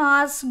muscle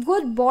mass,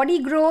 good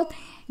body growth,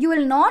 you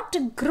will not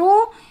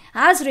grow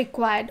as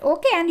required,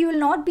 okay, and you will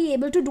not be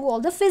able to do all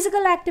the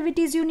physical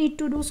activities you need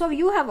to do. So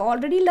you have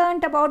already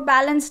learned about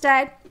balanced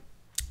diet.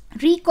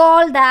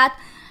 Recall that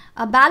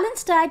a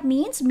balanced diet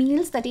means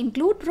meals that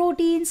include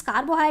proteins,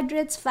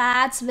 carbohydrates,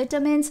 fats,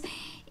 vitamins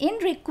in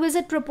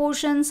requisite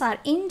proportions. Our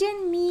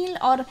Indian meal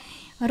or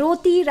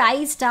roti,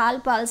 rice, dal,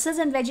 pulses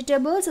and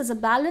vegetables is a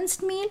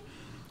balanced meal.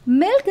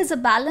 Milk is a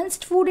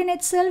balanced food in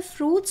itself.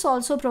 Fruits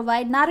also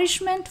provide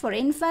nourishment for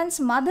infants.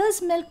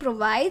 Mother's milk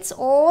provides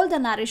all the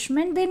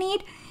nourishment they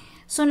need.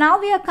 So now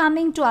we are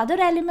coming to other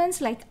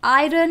elements like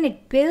iron.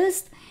 It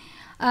builds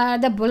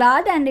the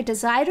blood and it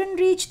is iron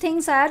rich.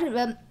 Things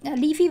are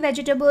leafy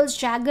vegetables,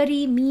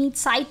 jaggery, meat,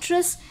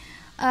 citrus,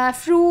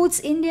 fruits.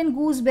 Indian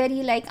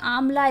gooseberry like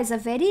amla is a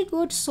very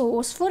good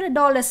source for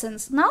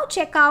adolescents. Now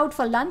check out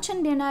for lunch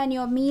and dinner in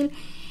your meal.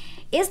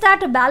 Is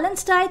that a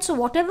balanced diet? So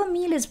whatever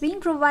meal is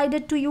being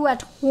provided to you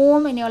at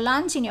home, in your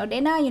lunch, in your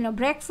dinner, in your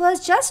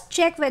breakfast, just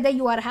check whether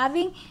you are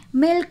having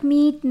milk,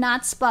 meat,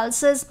 nuts,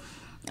 pulses,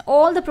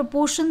 all the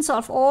proportions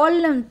of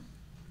all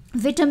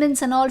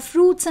vitamins and all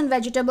fruits and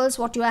vegetables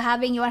what you are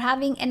having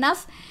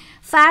enough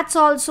fats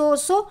also.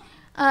 So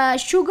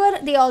sugar,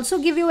 they also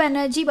give you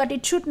energy, but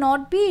it should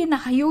not be in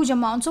a huge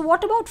amount. So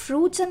what about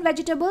fruits and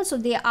vegetables? So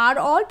they are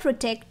all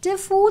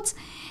protective foods,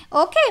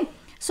 okay.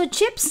 So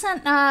chips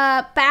and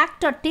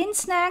packed or tin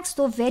snacks,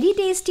 though very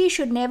tasty,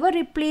 should never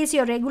replace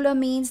your regular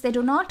meals. They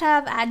do not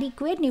have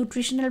adequate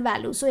nutritional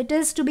value. So it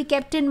is to be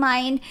kept in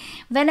mind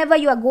whenever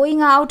you are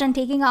going out and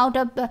taking out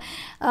a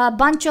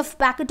bunch of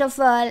packet of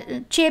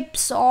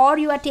chips, or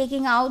you are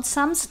taking out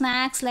some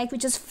snacks like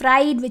which is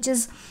fried, which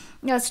is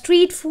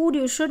street food.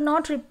 You should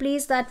not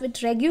replace that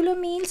with regular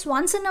meals.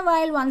 Once in a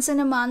while, once in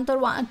a month, or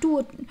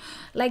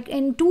like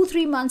in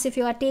 2-3 months, if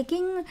you are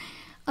taking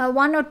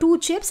 1 or 2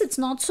 chips, it's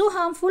not so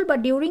harmful.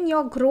 But during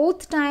your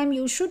growth time,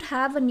 you should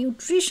have a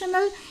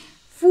nutritional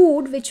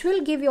food which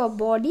will give your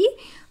body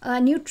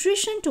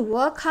nutrition to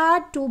work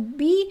hard, to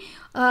be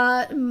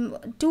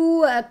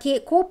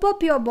cope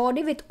up your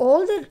body with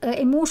all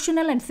the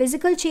emotional and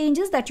physical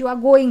changes that you are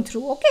going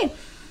through, okay.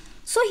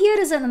 So here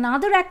is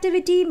another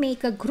activity.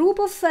 Make a group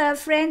of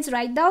friends.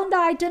 Write down the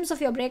items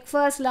of your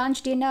breakfast,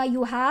 lunch, dinner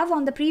you have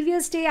on the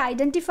previous day.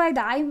 Identify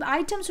the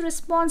items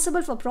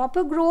responsible for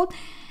proper growth,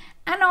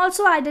 and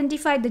also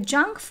identify the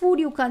junk food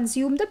you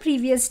consumed the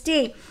previous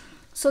day.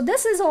 So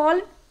this is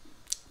all.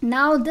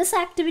 Now this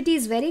activity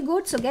is very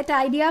good. So get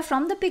idea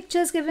from the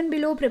pictures given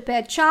below.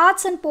 Prepare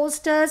charts and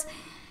posters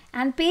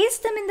and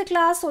paste them in the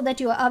class so that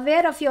you are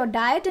aware of your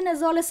diet in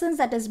adolescence,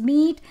 that is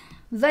meat,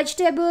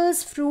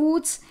 vegetables,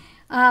 fruits,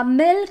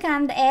 milk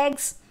and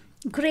eggs,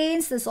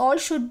 grains. This all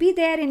should be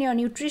there in your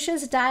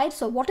nutritious diet.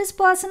 So what is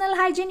personal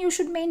hygiene you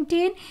should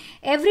maintain?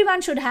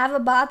 Everyone should have a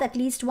bath at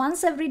least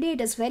once every day.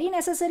 It is very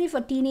necessary for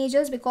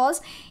teenagers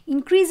because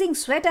increasing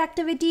sweat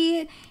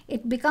activity,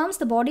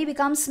 the body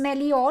becomes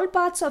smelly. All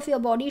parts of your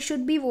body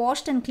should be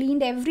washed and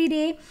cleaned every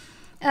day.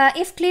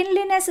 If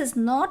cleanliness is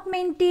not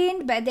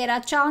maintained, there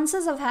are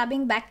chances of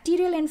having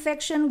bacterial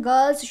infection.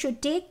 Girls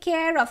should take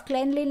care of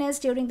cleanliness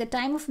during the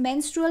time of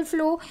menstrual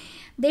flow.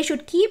 They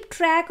should keep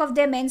track of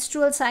their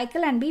menstrual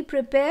cycle and be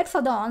prepared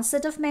for the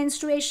onset of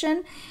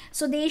menstruation.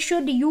 So they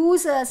should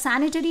use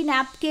sanitary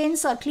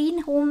napkins or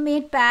clean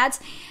homemade pads.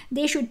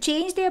 They should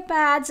change their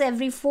pads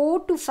every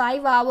 4 to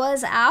 5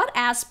 hours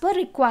as per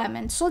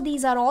requirement. So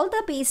these are all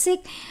the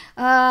basic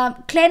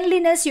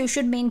cleanliness you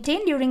should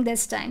maintain during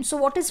this time. So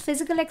what is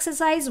physical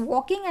exercise?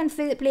 Walking and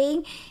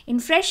playing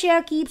in fresh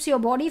air keeps your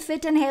body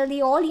fit and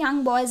healthy. All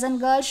young boys and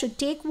girls should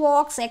take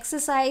walks,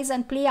 exercise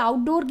and play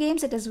outdoor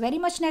games. It is very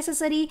much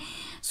necessary.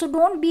 So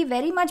don't be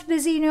very much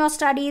busy in your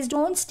studies.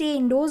 Don't stay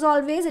indoors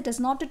always. It is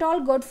not at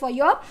all good for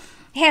your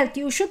health.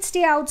 You should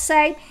stay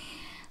outside.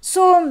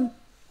 So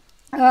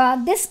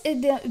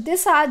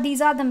These are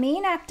the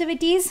main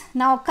activities.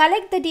 Now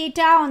collect the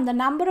data on the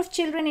number of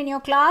children in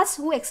your class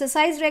who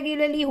exercise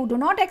regularly, who do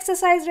not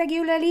exercise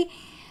regularly,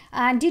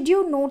 and did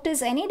you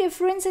notice any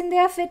difference in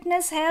their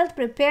fitness, health?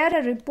 Prepare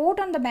a report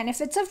on the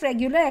benefits of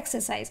regular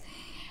exercise.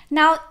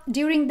 Now,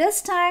 during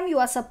this time, you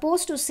are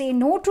supposed to say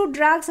no to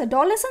drugs.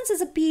 Adolescence is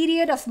a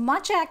period of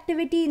much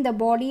activity in the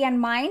body and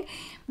mind,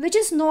 which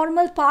is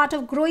normal part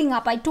of growing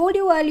up. I told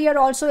you earlier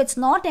also, it's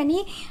not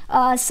any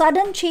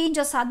sudden change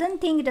or sudden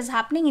thing. It is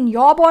happening in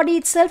your body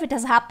itself. It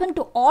has happened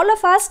to all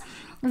of us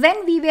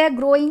when we were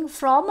growing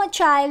from a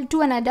child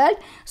to an adult.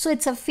 So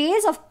it's a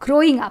phase of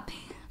growing up.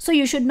 So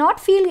you should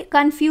not feel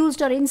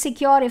confused or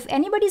insecure if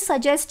anybody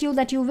suggests you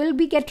that you will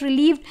get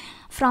relieved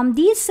from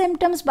these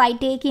symptoms by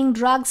taking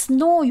drugs.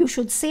 No, you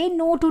should say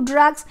no to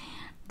drugs.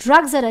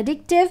 Drugs are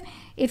addictive.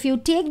 If you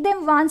take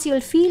them once,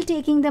 you'll feel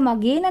taking them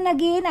again and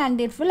again,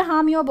 and it will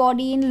harm your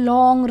body in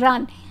long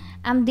run,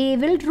 and they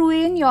will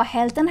ruin your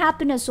health and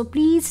happiness. So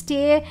please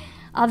stay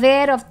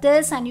aware of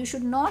this, and you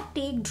should not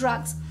take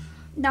drugs.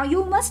 Now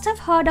you must have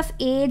heard of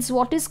AIDS.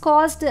 What is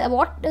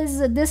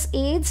this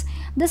AIDS?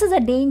 This is a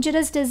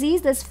dangerous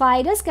disease. This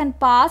virus can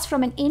pass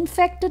from an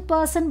infected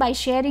person by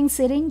sharing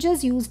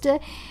syringes used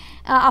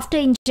after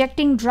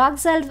injecting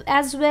drugs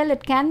as well.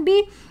 It can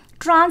be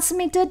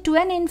transmitted to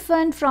an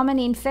infant from an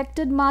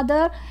infected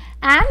mother,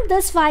 and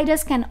this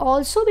virus can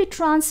also be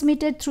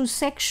transmitted through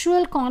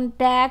sexual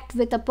contact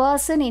with a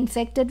person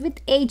infected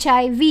with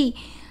HIV.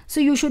 So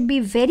you should be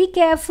very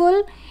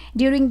careful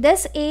during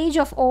this age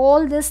of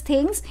all these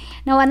things.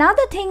 Now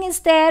another thing is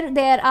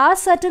there are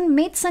certain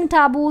myths and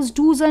taboos,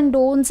 do's and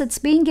don'ts. It's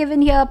being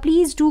given here.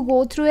 Please do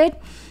go through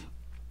it.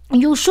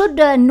 You should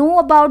know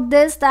about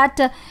this, that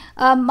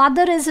a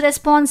mother is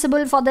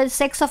responsible for the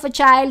sex of a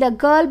child. A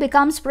girl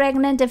becomes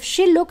pregnant if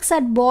she looks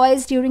at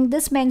boys during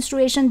this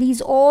menstruation.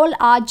 These all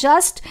are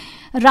just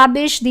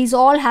rubbish. These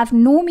all have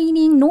no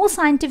meaning, no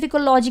scientific or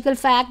logical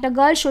fact. A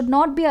girl should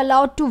not be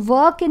allowed to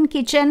work in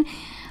kitchen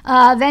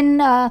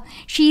when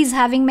she's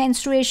having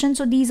menstruation.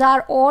 So these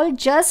are all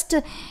just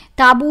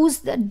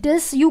taboos.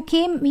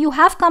 You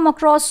have come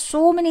across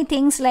so many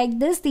things like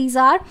this. These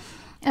are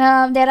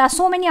there are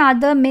so many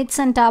other myths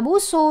and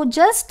taboos, so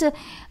just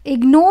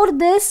ignore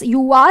this.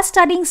 You are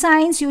studying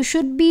science. You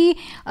should be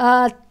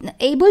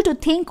able to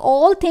think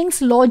all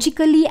things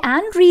logically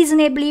and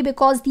reasonably,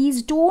 because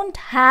these don't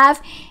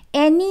have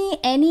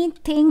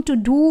anything to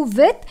do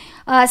with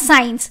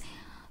science.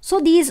 So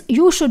these,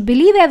 you should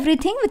believe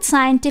everything with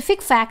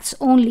scientific facts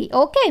only.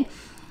 Okay,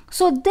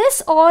 so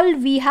this all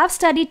we have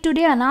studied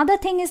today. Another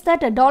thing is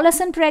that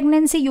adolescent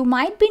pregnancy. You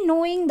might be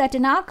knowing that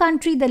in our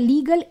country the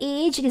legal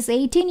age is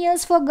 18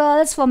 years for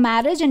girls for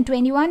marriage and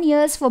 21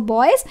 years for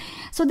boys.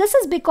 So this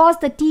is because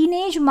the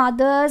teenage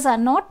mothers are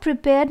not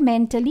prepared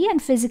mentally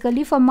and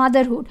physically for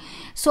motherhood.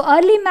 So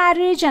early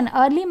marriage and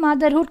early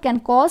motherhood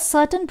can cause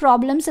certain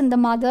problems in the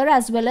mother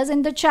as well as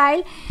in the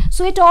child.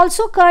 So it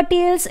also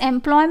curtails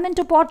employment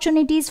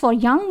opportunities for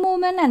young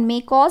women and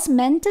may cause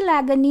mental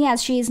agony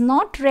as she is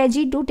not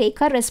ready to take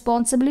her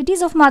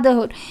responsibilities of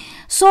motherhood.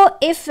 So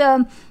if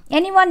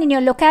anyone in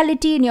your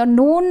locality, in your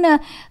known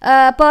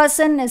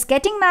person is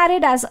getting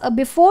married as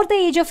before the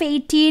age of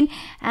 18,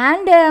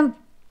 and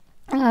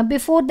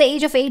before the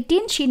age of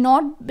 18,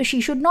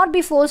 she should not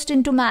be forced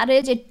into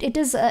marriage. It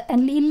is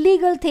an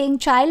illegal thing,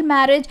 child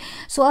marriage.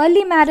 So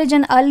early marriage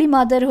and early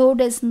motherhood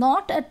is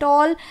not at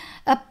all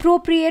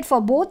appropriate for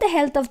both the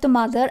health of the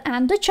mother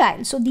and the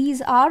child. So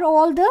these are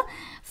all the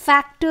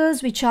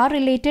factors which are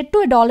related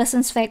to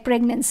adolescence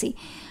pregnancy.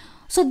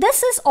 So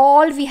this is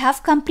all. We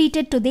have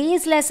completed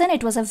today's lesson.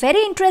 It was a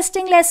very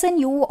interesting lesson.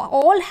 You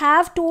all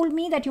have told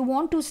me that you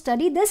want to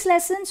study this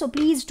lesson. So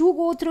please do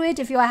go through it.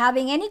 If you are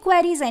having any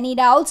queries, any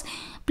doubts,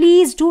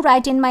 please do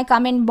write in my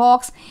comment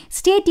box.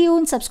 Stay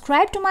tuned,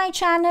 subscribe to my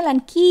channel,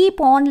 and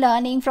keep on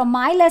learning from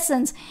my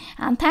lessons.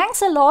 And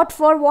thanks a lot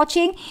for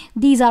watching.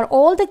 These are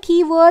all the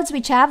keywords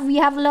which we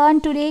have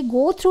learned today.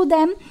 Go through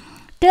them.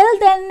 Till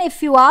then,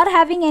 if you are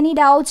having any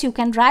doubts, you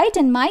can write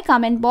in my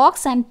comment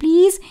box, and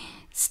please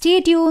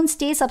stay tuned,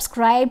 stay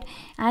subscribed,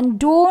 and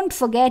don't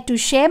forget to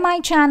share my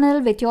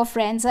channel with your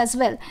friends as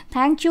well.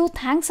 Thank you.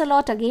 Thanks a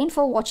lot again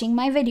for watching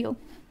my video.